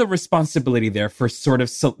is the responsibility there for sort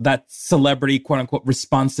of that celebrity, quote unquote,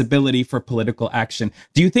 responsibility for political action?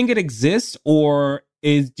 Do you think it exists, or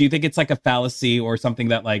do you think it's like a fallacy or something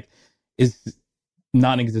that like is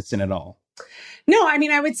non-existent at all? No, I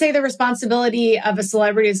mean, I would say the responsibility of a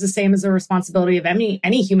celebrity is the same as the responsibility of any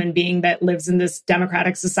human being that lives in this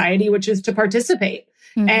democratic society, which is to participate.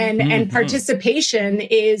 Mm-hmm. And participation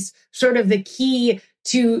is sort of the key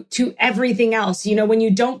to everything else. When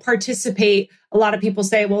you don't participate, a lot of people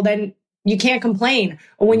say, well, then you can't complain.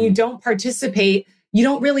 Or when you don't participate, you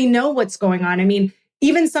don't really know what's going on. I mean,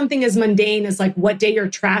 even something as mundane as like what day your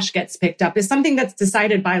trash gets picked up is something that's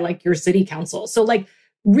decided by like your city council. So like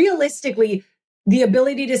realistically, the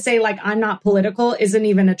ability to say like, I'm not political isn't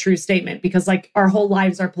even a true statement, because like our whole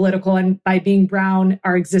lives are political. And by being brown,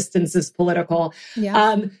 our existence is political.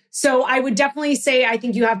 Yeah. So I would definitely say, I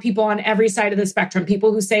think you have people on every side of the spectrum,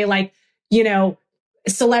 people who say like,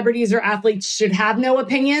 celebrities or athletes should have no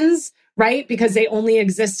opinions, right? Because they only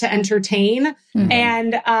exist to entertain,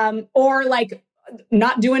 and, or like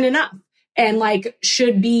not doing enough and like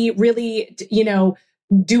should be really,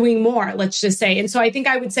 doing more, let's just say. And so I think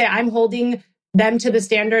I would say I'm holding them to the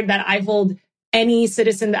standard that I hold any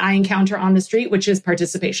citizen that I encounter on the street, which is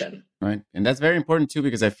participation. Right. And that's very important too,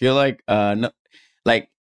 because I feel like,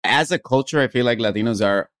 as a culture, I feel like Latinos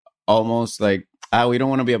are almost like, we don't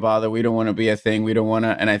want to be a bother. We don't want to be a thing. We don't want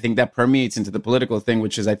to. And I think that permeates into the political thing,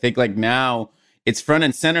 which is, I think like now it's front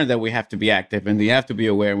and center that we have to be active and we have to be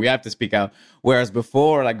aware and we have to speak out. Whereas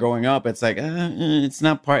before, like growing up, it's like, it's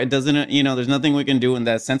not part, it doesn't, there's nothing we can do. And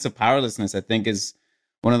that sense of powerlessness, I think, is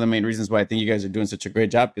one of the main reasons why I think you guys are doing such a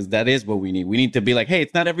great job, because that is what we need. We need to be like, hey,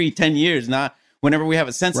 it's not every 10 years, not whenever we have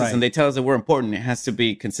a census and they tell us that we're important. It has to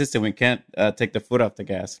be consistent. We can't take the foot off the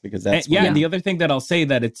gas, because that's and the other thing that I'll say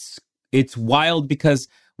that it's wild, because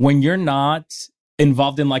when you're not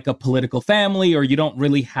involved in like a political family, or you don't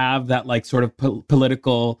really have that like sort of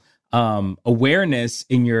political awareness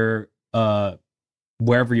in your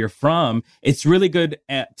wherever you're from, it's really good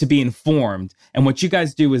to be informed. And what you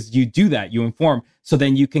guys do is you do that, you inform, so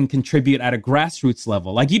then you can contribute at a grassroots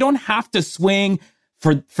level. Like, you don't have to swing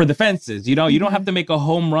for the fences, you don't have to make a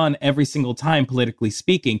home run every single time, politically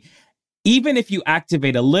speaking. Even if you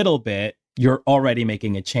activate a little bit, you're already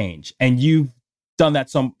making a change. And you've done that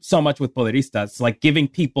so much with Poderistas, like giving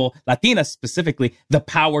people, Latinas specifically, the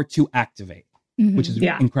power to activate, which is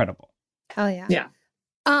incredible. Hell yeah. Yeah.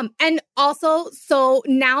 And also, so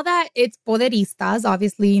now that it's Poderistas,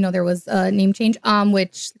 obviously, there was a name change,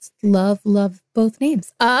 which love both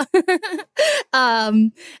names. I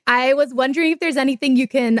was wondering if there's anything you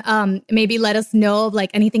can maybe let us know of,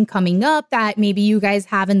 like anything coming up that maybe you guys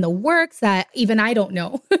have in the works that even I don't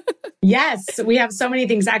know. Yes, we have so many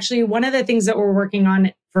things. Actually, one of the things that we're working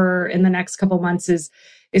on for in the next couple months is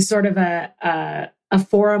sort of a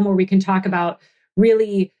forum where we can talk about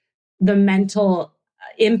really the mental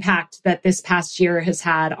impact that this past year has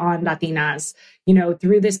had on Latinas,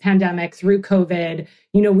 through this pandemic, through COVID.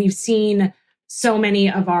 We've seen so many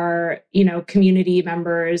of our, community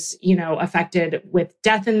members, affected with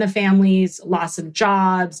death in the families, loss of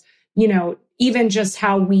jobs, even just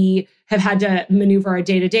how we have had to maneuver our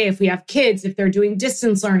day to day. If we have kids, if they're doing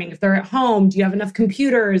distance learning, if they're at home, do you have enough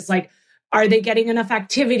computers? Like, are they getting enough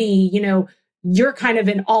activity? You're kind of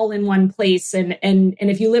all in one place. And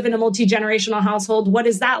if you live in a multi-generational household, what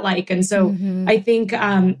is that like? And so I think,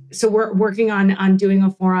 so we're working on doing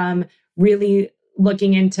a forum, really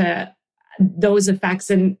looking into those effects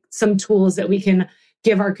and some tools that we can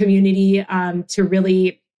give our community to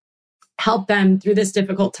really help them through this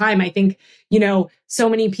difficult time. I think, so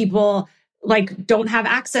many people don't have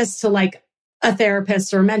access to a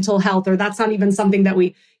therapist or mental health, or that's not even something that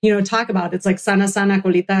we, talk about. It's like sana,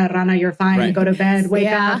 colita de rana, you're fine, right. Go to bed, wake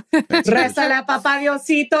up, reza la papa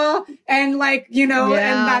Diosito, and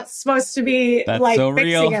and that's supposed to be so fixing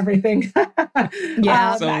real. Everything.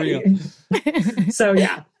 So real. So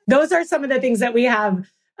those are some of the things that we have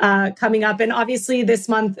coming up. And obviously this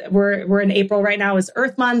month, we're in April right now, is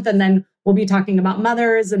Earth Month. And then we'll be talking about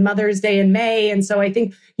mothers and Mother's Day in May. And so I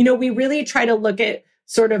think, we really try to look at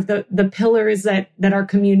sort of the pillars that our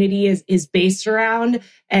community is based around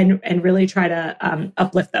and really try to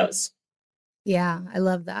uplift those. Yeah, I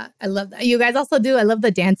love that. You guys also do. I love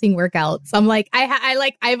the dancing workouts. I'm like,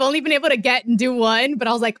 I've only been able to get and do one, but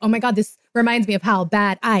I was like, oh my God, this reminds me of how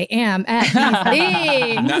bad I am at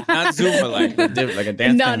these things. not Zumba, like a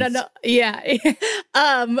dance. No. Yeah.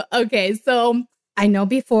 Okay. So I know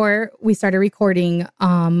before we started recording,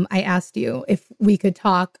 I asked you if we could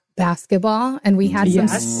talk basketball, and we had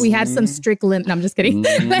some strict limit. No, I'm just kidding.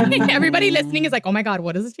 Everybody listening is like, oh my God,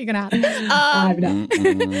 what is she gonna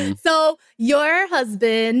have? So your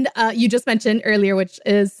husband, you just mentioned earlier, which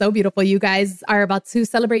is so beautiful. You guys are about to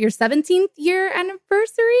celebrate your 17th year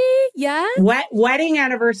anniversary. Yes. Wedding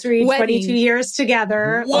anniversary, 22 years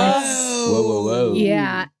together. Whoa.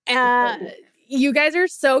 Yeah. You guys are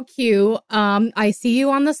so cute. I see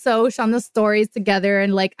you on the stories together,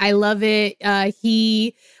 and I love it.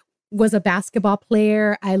 He was a basketball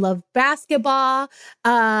player. I love basketball.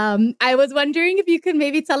 I was wondering if you could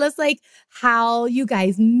maybe tell us how you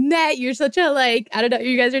guys met. You're such a I don't know,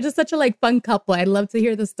 you guys are just such a fun couple. I'd love to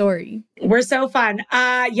hear the story. We're so fun.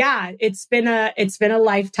 It's been a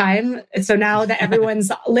lifetime. So now that everyone's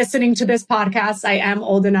listening to this podcast, I am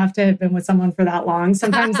old enough to have been with someone for that long.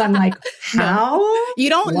 Sometimes I'm like, how? You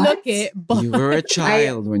don't look it, but you were a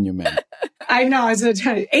child when you met. I know, I was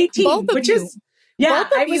 18, which is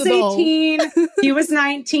I was 18. He was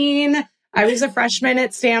 19. I was a freshman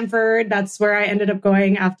at Stanford. That's where I ended up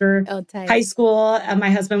going after high school.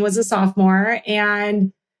 My husband was a sophomore.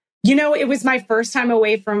 And, it was my first time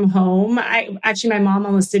away from home. My mom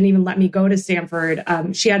almost didn't even let me go to Stanford.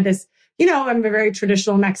 She had this, I'm a very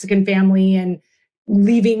traditional Mexican family, and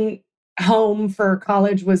leaving home for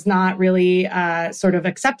college was not really sort of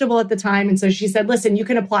acceptable at the time. And so she said, listen, you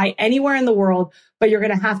can apply anywhere in the world, but you're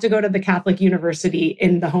going to have to go to the Catholic university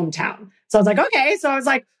in the hometown. So I was like, okay. So I was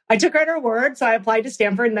like, I took her at her word. So I applied to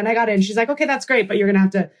Stanford, and then I got in. She's like, okay, that's great, but you're going to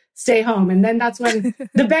have to stay home. And then that's when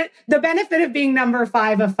the benefit of being number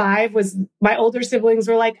 5 of 5 was my older siblings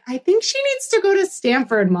were like, I think she needs to go to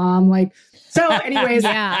Stanford, Mom. So anyways,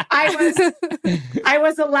 I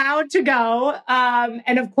was allowed to go.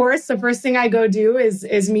 And of course, the first thing I go do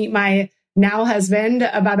is meet my now husband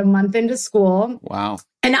about a month into school. Wow.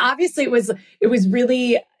 And obviously it was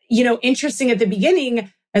really, interesting at the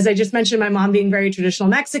beginning, as I just mentioned, my mom being very traditional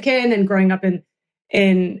Mexican and growing up in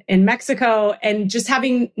Mexico, and just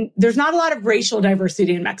there's not a lot of racial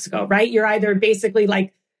diversity in Mexico, right? You're either basically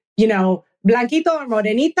blanquito or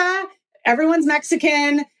morenita, everyone's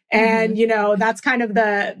Mexican. And, that's kind of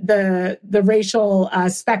the racial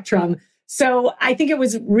spectrum. So I think it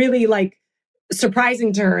was really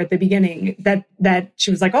surprising to her at the beginning that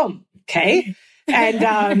she was like, oh, okay.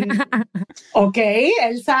 And, okay,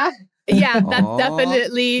 Elsa. Yeah, that's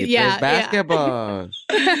definitely, basketball.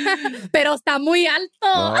 Pero está muy alto.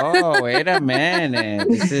 Oh, wait a minute.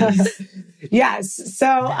 This is... Yes.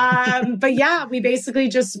 So, but we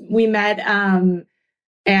basically we met,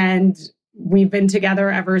 and we've been together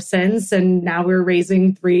ever since. And now we're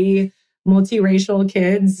raising 3 multiracial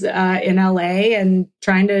kids in LA and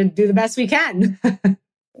trying to do the best we can.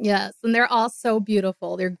 Yes, and they're all so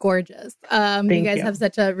beautiful. They're gorgeous. You guys you. have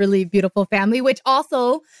such a really beautiful family, which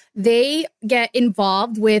also they get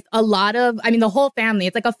involved with a lot of, I mean, the whole family.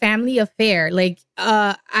 It's like a family affair. Like,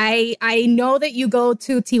 I know that you go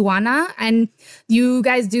to Tijuana and you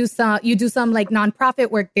guys do some like nonprofit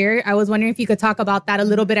work there. I was wondering if you could talk about that a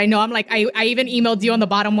little bit. I know I'm like, I even emailed you on the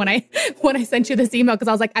bottom when I sent you this email because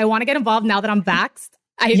I was like, I want to get involved now that I'm vaxxed.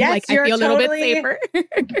 I feel a little bit safer.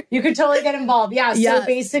 You could totally get involved. Yeah. So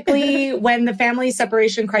basically, when the family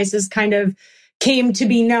separation crisis kind of came to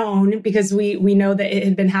be known, because we know that it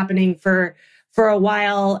had been happening for a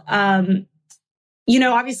while,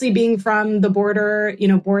 obviously being from the border,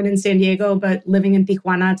 born in San Diego, but living in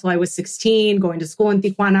Tijuana until I was 16, going to school in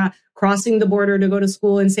Tijuana, crossing the border to go to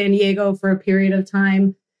school in San Diego for a period of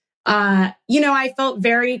time. I felt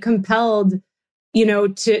very compelled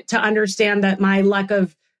to understand that my lack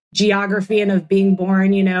of geography and of being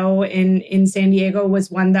born, in San Diego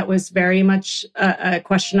was one that was very much a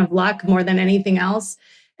question of luck more than anything else.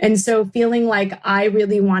 And so feeling like I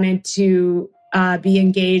really wanted to be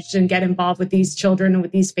engaged and get involved with these children and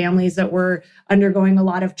with these families that were undergoing a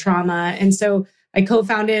lot of trauma. And so I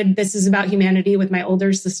co-founded This Is About Humanity with my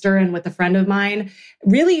older sister and with a friend of mine,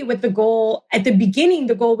 really with the goal, at the beginning,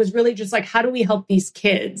 the goal was really just like, how do we help these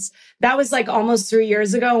kids? That was like almost 3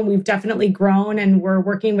 years ago. And we've definitely grown and we're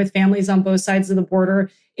working with families on both sides of the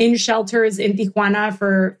border in shelters in Tijuana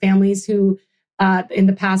for families who in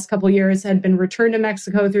the past couple of years had been returned to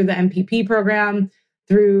Mexico through the MPP program,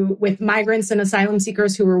 with migrants and asylum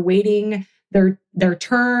seekers who were waiting their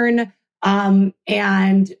turn,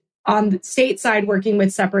 and on the state side, working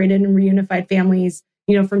with separated and reunified families,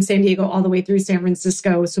 from San Diego all the way through San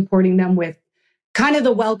Francisco, supporting them with kind of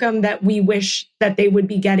the welcome that we wish that they would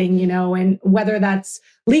be getting, and whether that's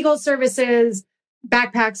legal services,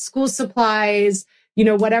 backpacks, school supplies,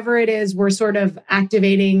 whatever it is, we're sort of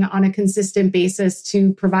activating on a consistent basis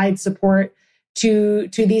to provide support to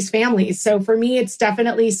these families. So for me, it's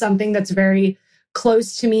definitely something that's very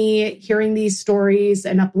close to me, hearing these stories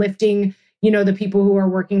and uplifting the people who are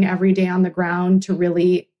working every day on the ground to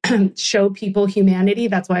really show people humanity.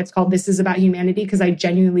 That's why it's called This Is About Humanity, because I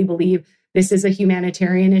genuinely believe this is a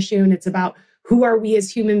humanitarian issue. And it's about who are we as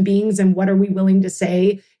human beings and what are we willing to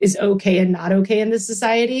say is okay and not okay in this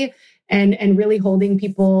society, and really holding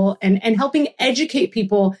people and helping educate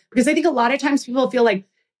people. Because I think a lot of times people feel like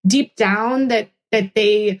deep down that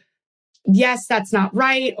they, yes, that's not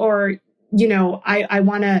right. Or, I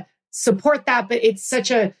want to support that, but it's such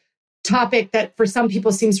a topic that for some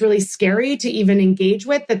people seems really scary to even engage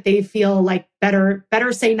with, that they feel like better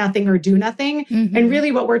say nothing or do nothing. Mm-hmm. And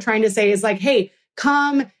really what we're trying to say is like, hey,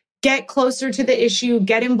 come get closer to the issue,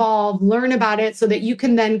 get involved, learn about it so that you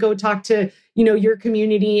can then go talk to, your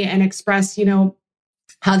community and express,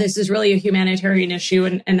 how this is really a humanitarian issue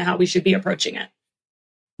and how we should be approaching it.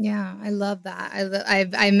 Yeah, I love that.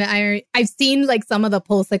 I've seen like some of the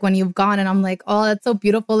posts like when you've gone and I'm like, oh, that's so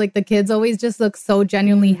beautiful. Like the kids always just look so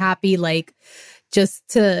genuinely happy, like just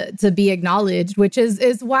to be acknowledged, which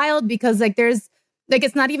is wild because like there's like,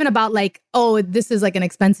 it's not even about like, oh, this is like an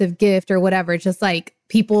expensive gift or whatever. It's just like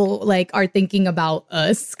people like are thinking about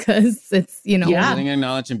us because it's, getting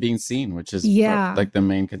acknowledged and being seen, which is like the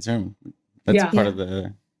main concern. That's part of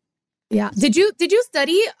the... Yeah. Did you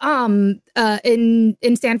study in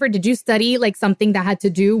Stanford? Did you study like something that had to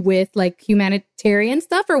do with like humanitarian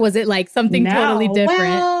stuff, or was it like something totally different?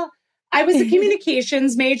 Well, I was a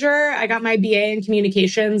communications major. I got my BA in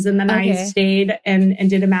communications, and then I stayed and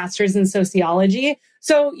did a master's in sociology.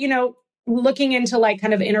 So, looking into like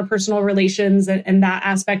kind of interpersonal relations and that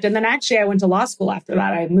aspect. And then actually I went to law school after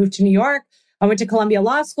that. I moved to New York. I went to Columbia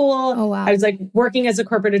Law School. Oh, wow. I was like working as a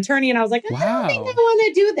corporate attorney, and I was like, I don't think I want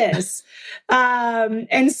to do this.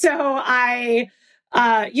 And so I,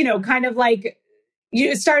 kind of like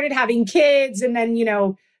started having kids, and then,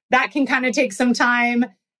 that can kind of take some time.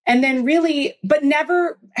 And then really, but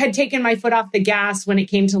never had taken my foot off the gas when it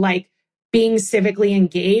came to like being civically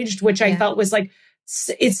engaged, which I felt was like,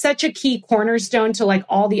 it's such a key cornerstone to like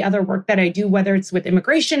all the other work that I do, whether it's with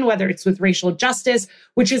immigration, whether it's with racial justice,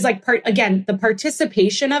 which is like the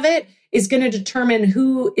participation of it is going to determine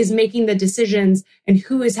who is making the decisions and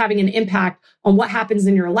who is having an impact on what happens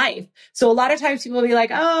in your life. So a lot of times people will be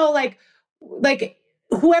like, oh, like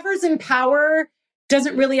whoever's in power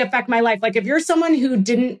doesn't really affect my life. Like if you're someone who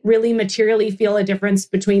didn't really materially feel a difference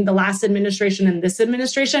between the last administration and this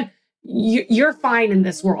administration, you're fine in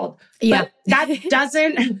this world. Yeah. But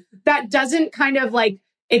that doesn't kind of like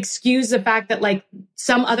excuse the fact that like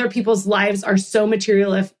some other people's lives are so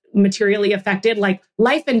materially affected, like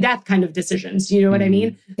life and death kind of decisions. You know what I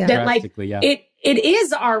mean? Yeah. That like Yeah. it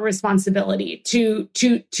is our responsibility to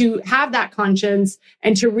have that conscience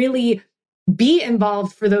and to really be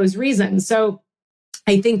involved for those reasons. So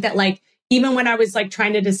I think that like, even when I was like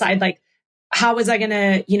trying to decide like, how was I going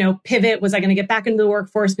to, you know, pivot? Was I going to get back into the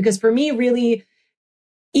workforce? Because for me, really,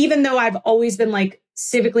 even though I've always been like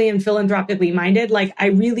civically and philanthropically minded, like I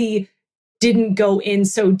really didn't go in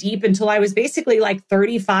so deep until I was basically like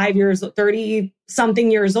 30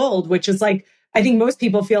 something years old, which is like, I think most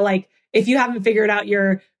people feel like if you haven't figured out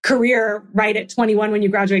your career right at 21 when you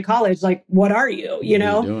graduate college, like, what are you, you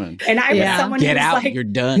know? And I was someone Get who was out, like, you're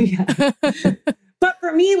done. But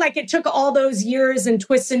for me, like it took all those years and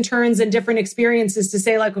twists and turns and different experiences to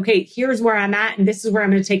say like, okay, here's where I'm at. And this is where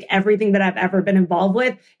I'm going to take everything that I've ever been involved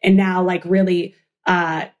with. And now like really,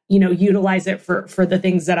 you know, utilize it for the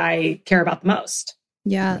things that I care about the most.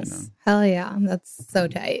 Yes. Hell yeah. That's so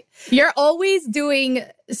tight. You're always doing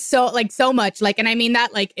so much. Like, and I mean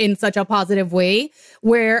that like in such a positive way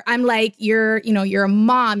where I'm like, you're a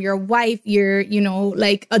mom, you're a wife, you're, you know,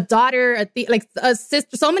 like a daughter, like a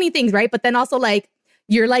sister, so many things. Right. But then also like,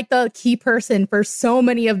 you're like the key person for so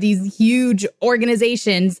many of these huge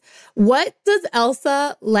organizations. What does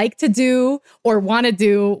Elsa like to do or want to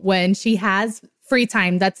do when she has free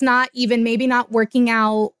time? That's not even maybe not working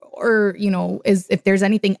out or, you know, if there's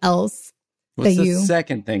anything else. What's the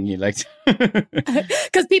second thing you like to...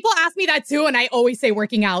 Because people ask me that too. And I always say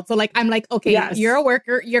working out. So like, I'm like, okay, yes. You're a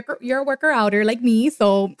worker, you're a worker outer like me.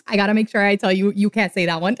 So I got to make sure I tell you, you can't say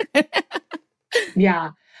that one.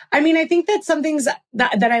 Yeah. I mean, I think that some things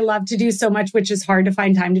that I love to do so much, which is hard to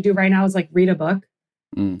find time to do right now, is like read a book.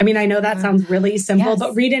 I mean, I know that sounds really simple,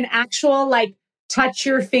 but read an actual, like, touch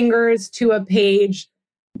your fingers to a page,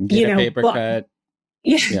 Get a paper book. cut.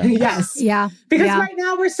 Yeah. Yeah. Yes. Yeah. Because right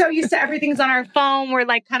now we're so used to everything's on our phone. We're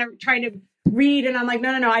like kind of trying to read. And I'm like,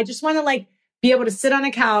 no. I just want to like be able to sit on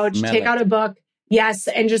a couch, take out a book. Yes.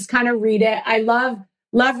 And just kind of read it. I love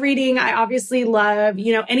reading. I obviously love,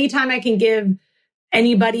 you know, anytime I can give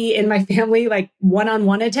anybody in my family like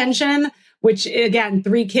one-on-one attention, which again,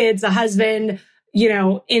 3 kids, a husband, you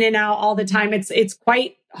know, in and out all the time. It's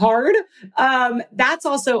quite hard. That's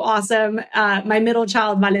also awesome. My middle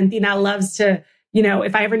child, Valentina, loves to, you know,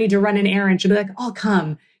 if I ever need to run an errand, she'll be like, "I'll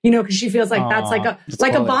come," you know, because she feels like that's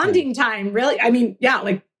like a bonding time. Really. I mean, yeah,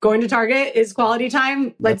 like going to Target is quality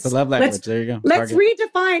time. That's the love language. There you go. Let's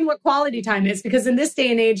redefine what quality time is, because in this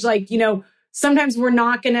day and age, like, you know, sometimes we're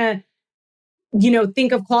not going to, you know,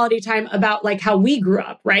 think of quality time about like how we grew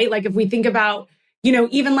up, right? Like if we think about, you know,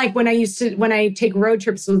 even like when I take road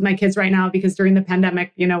trips with my kids right now, because during the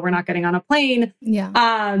pandemic, you know, we're not getting on a plane.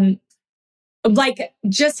 Yeah. Like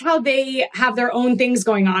just how they have their own things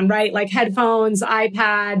going on, right? Like headphones,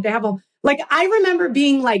 iPad, they have I remember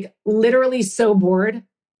being like literally so bored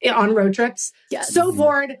on road trips. Yes. So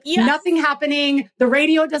bored, nothing happening. The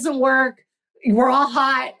radio doesn't work. We're all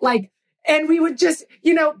hot. Like, and we would just,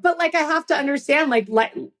 you know, but like, I have to understand, like,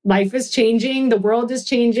 life is changing. The world is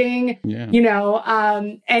changing, you know,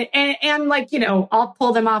 and like, you know, I'll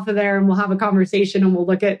pull them off of there and we'll have a conversation and we'll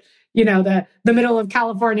look at, you know, the middle of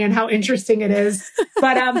California and how interesting it is.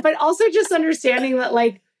 But also just understanding that,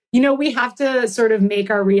 like, you know, we have to sort of make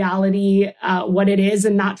our reality what it is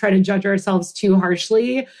and not try to judge ourselves too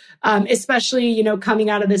harshly. Especially, you know, coming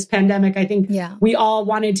out of this pandemic, I think we all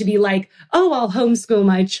wanted to be like, oh, I'll homeschool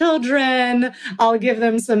my children. I'll give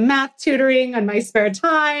them some math tutoring on my spare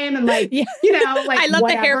time. And like, you know, like, I love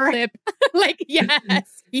whatever. the hair flip. Like,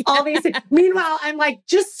 yes. All these things. Meanwhile, I'm like,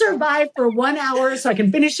 just survive for 1 hour so I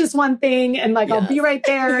can finish this one thing. And like, I'll be right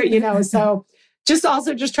there, you know, so just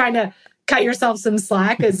trying to cut yourself some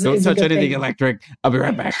slack. Don't touch anything electric. I'll be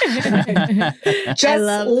right back.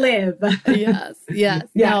 Just live. Yes.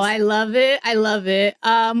 No, I love it.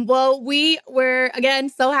 Well, we're again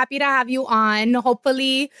so happy to have you on.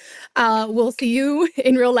 Hopefully, we'll see you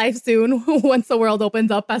in real life soon once the world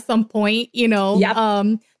opens up at some point. You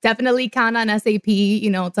know, definitely count on SAP. You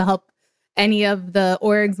know, to help any of the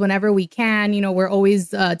orgs whenever we can. You know, we're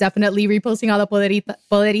always definitely reposting all the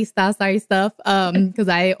Poderistas stuff because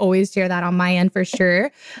I always share that on my end for sure.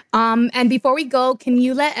 And before we go, can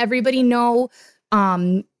you let everybody know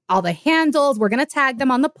all the handles? We're going to tag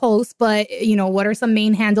them on the post, but, you know, what are some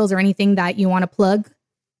main handles or anything that you want to plug?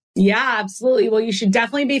 Yeah, absolutely. Well, you should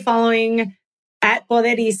definitely be following at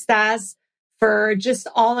Poderistas for just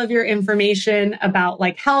all of your information about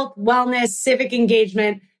like health, wellness, civic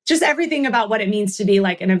engagement, just everything about what it means to be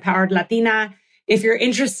like an empowered Latina. If you're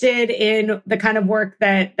interested in the kind of work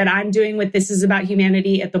that I'm doing with This Is About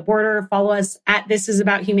Humanity at the border, follow us at This Is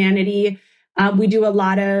About Humanity. We do a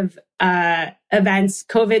lot of events,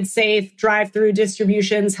 COVID safe, drive-through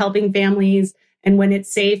distributions, helping families. And when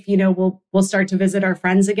it's safe, we'll start to visit our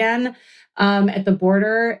friends again at the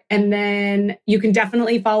border. And then you can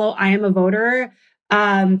definitely follow I Am a Voter.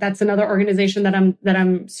 That's another organization that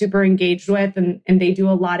I'm super engaged with, and they do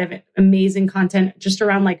a lot of amazing content just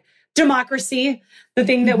around like democracy, the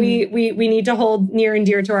thing that we need to hold near and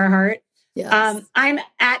dear to our heart. Yes. I'm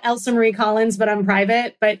at Elsa Marie Collins, but I'm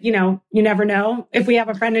private. But you never know if we have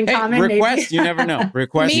a friend in common. Request, maybe. you never know.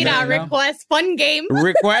 Request, request, fun game.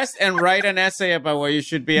 Request and write an essay about why you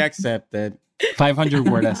should be accepted.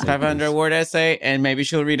 500-word essay. 500-word essay, and maybe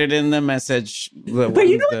she'll read it in the message. But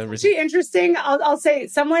you know what's actually interesting? I'll say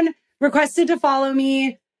someone requested to follow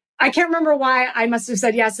me. I can't remember why. I must have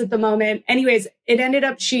said yes at the moment. Anyways, it ended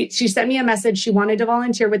up, she sent me a message. She wanted to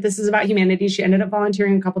volunteer with This Is About Humanity. She ended up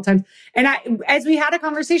volunteering a couple times. And as we had a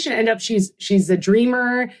conversation, ended up, she's a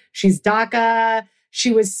dreamer. She's DACA.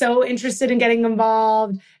 She was so interested in getting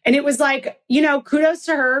involved. And it was like, kudos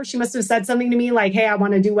to her. She must have said something to me like, hey, I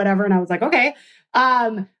want to do whatever. And I was like, okay.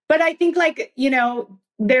 But I think like,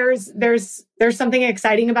 there's something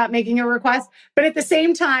exciting about making a request. But at the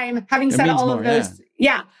same time, having said all of those,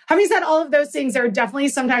 having said all of those things, there are definitely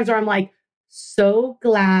sometimes where I'm like, so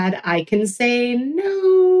glad I can say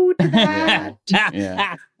no to that.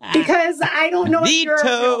 Because I don't know if you're a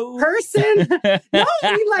real person. No,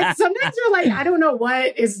 I mean, like sometimes you're like, I don't know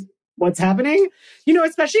what's happening.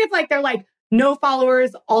 Especially if like they're like no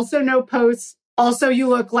followers, also no posts, also you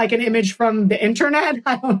look like an image from the internet.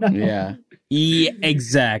 I don't know. Yeah,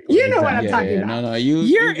 exactly. You know what I'm talking about. No,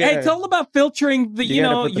 it's all about filtering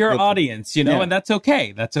your audience, and that's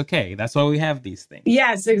okay. That's okay. That's why we have these things.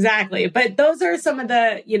 Yes, exactly. But those are some of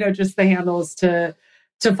the, just the handles to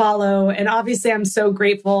follow. And obviously I'm so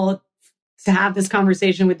grateful to have this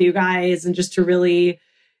conversation with you guys and just to really,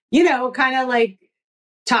 kind of like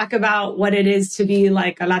talk about what it is to be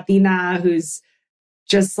like a Latina who's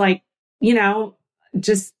just like,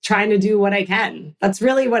 just trying to do what I can. That's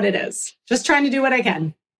really what it is. Just trying to do what I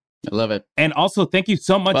can. I love it. And also, thank you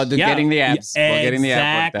so much. While getting the apps.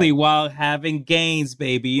 Exactly. While having gains,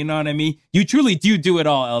 baby. You know what I mean? You truly do it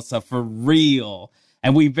all, Elsa, for real.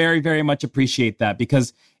 And we very, very much appreciate that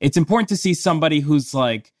because it's important to see somebody who's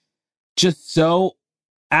like just so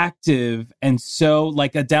active and so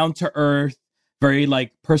like a down-to-earth, very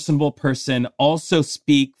like personable person also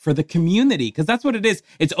speak for the community, because that's what it is.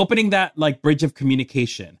 It's opening that like bridge of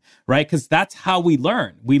communication, right? Because that's how we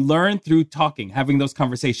learn. We learn through talking, having those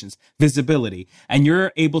conversations, visibility. And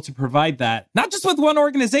you're able to provide that, not just with one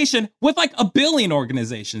organization, with like a billion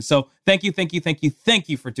organizations. So thank you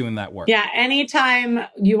for doing that work. Yeah, anytime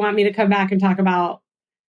you want me to come back and talk about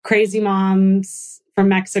crazy moms from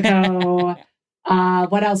Mexico,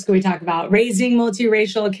 what else can we talk about? Raising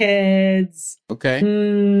multiracial kids. Okay.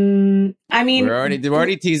 I mean, we're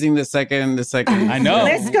already teasing the second. I know.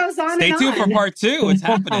 This goes on. Stay tuned for part 2. It's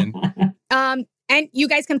happening. And you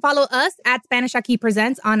guys can follow us at Spanish Aquí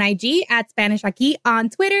Presents on IG, at Spanish Aquí on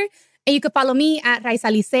Twitter, and you can follow me at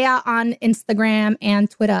Raiza Licea on Instagram and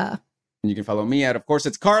Twitter. And you can follow me at, of course,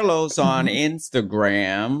 it's Carlos on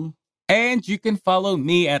Instagram. And you can follow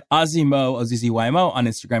me at Ozzymo, OZZYMO on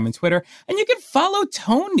Instagram and Twitter. And you can follow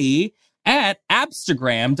Tony at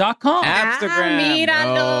Abstagram.com. Abstagram.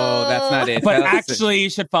 Oh, that's not it. But actually,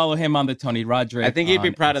 you should follow him on the Tony Roderick. I think he'd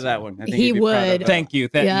be proud of that one. He would. Thank you.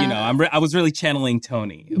 I was really channeling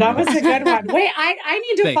Tony. That was a good one. Wait, I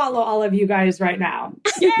need to follow all of you guys right now.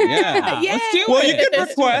 Yeah. Let's do it. Well, you can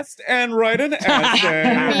request and write an essay.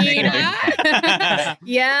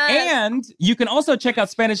 Yeah. And you can also check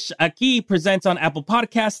out Spanish Aquí Presents on Apple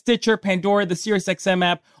Podcasts, Stitcher, Pandora, the SiriusXM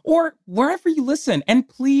app, or wherever you listen. And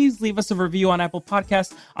please leave us a review on Apple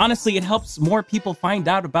Podcasts. Honestly, it helps more people find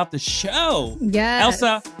out about the show. Yes.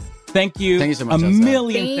 Elsa, thank you. Thank you so much, a Elsa.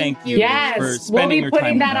 million thank you for spending your time with us. We'll be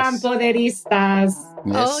putting that on Poderistas.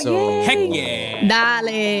 Oh, Heck yeah.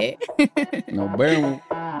 Dale. Nos vemos.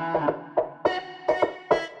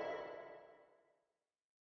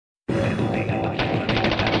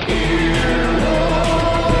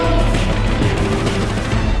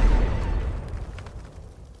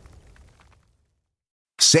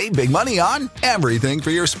 Save big money on everything for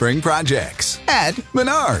your spring projects at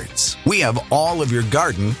Menards. We have all of your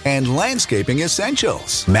garden and landscaping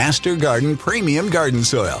essentials. Master Garden Premium Garden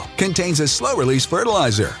Soil contains a slow-release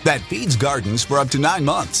fertilizer that feeds gardens for up to 9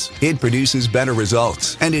 months. It produces better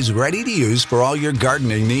results and is ready to use for all your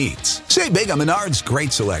gardening needs. Save big on Menards'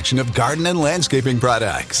 great selection of garden and landscaping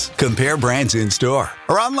products. Compare brands in store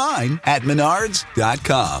or online at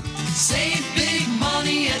menards.com. Save big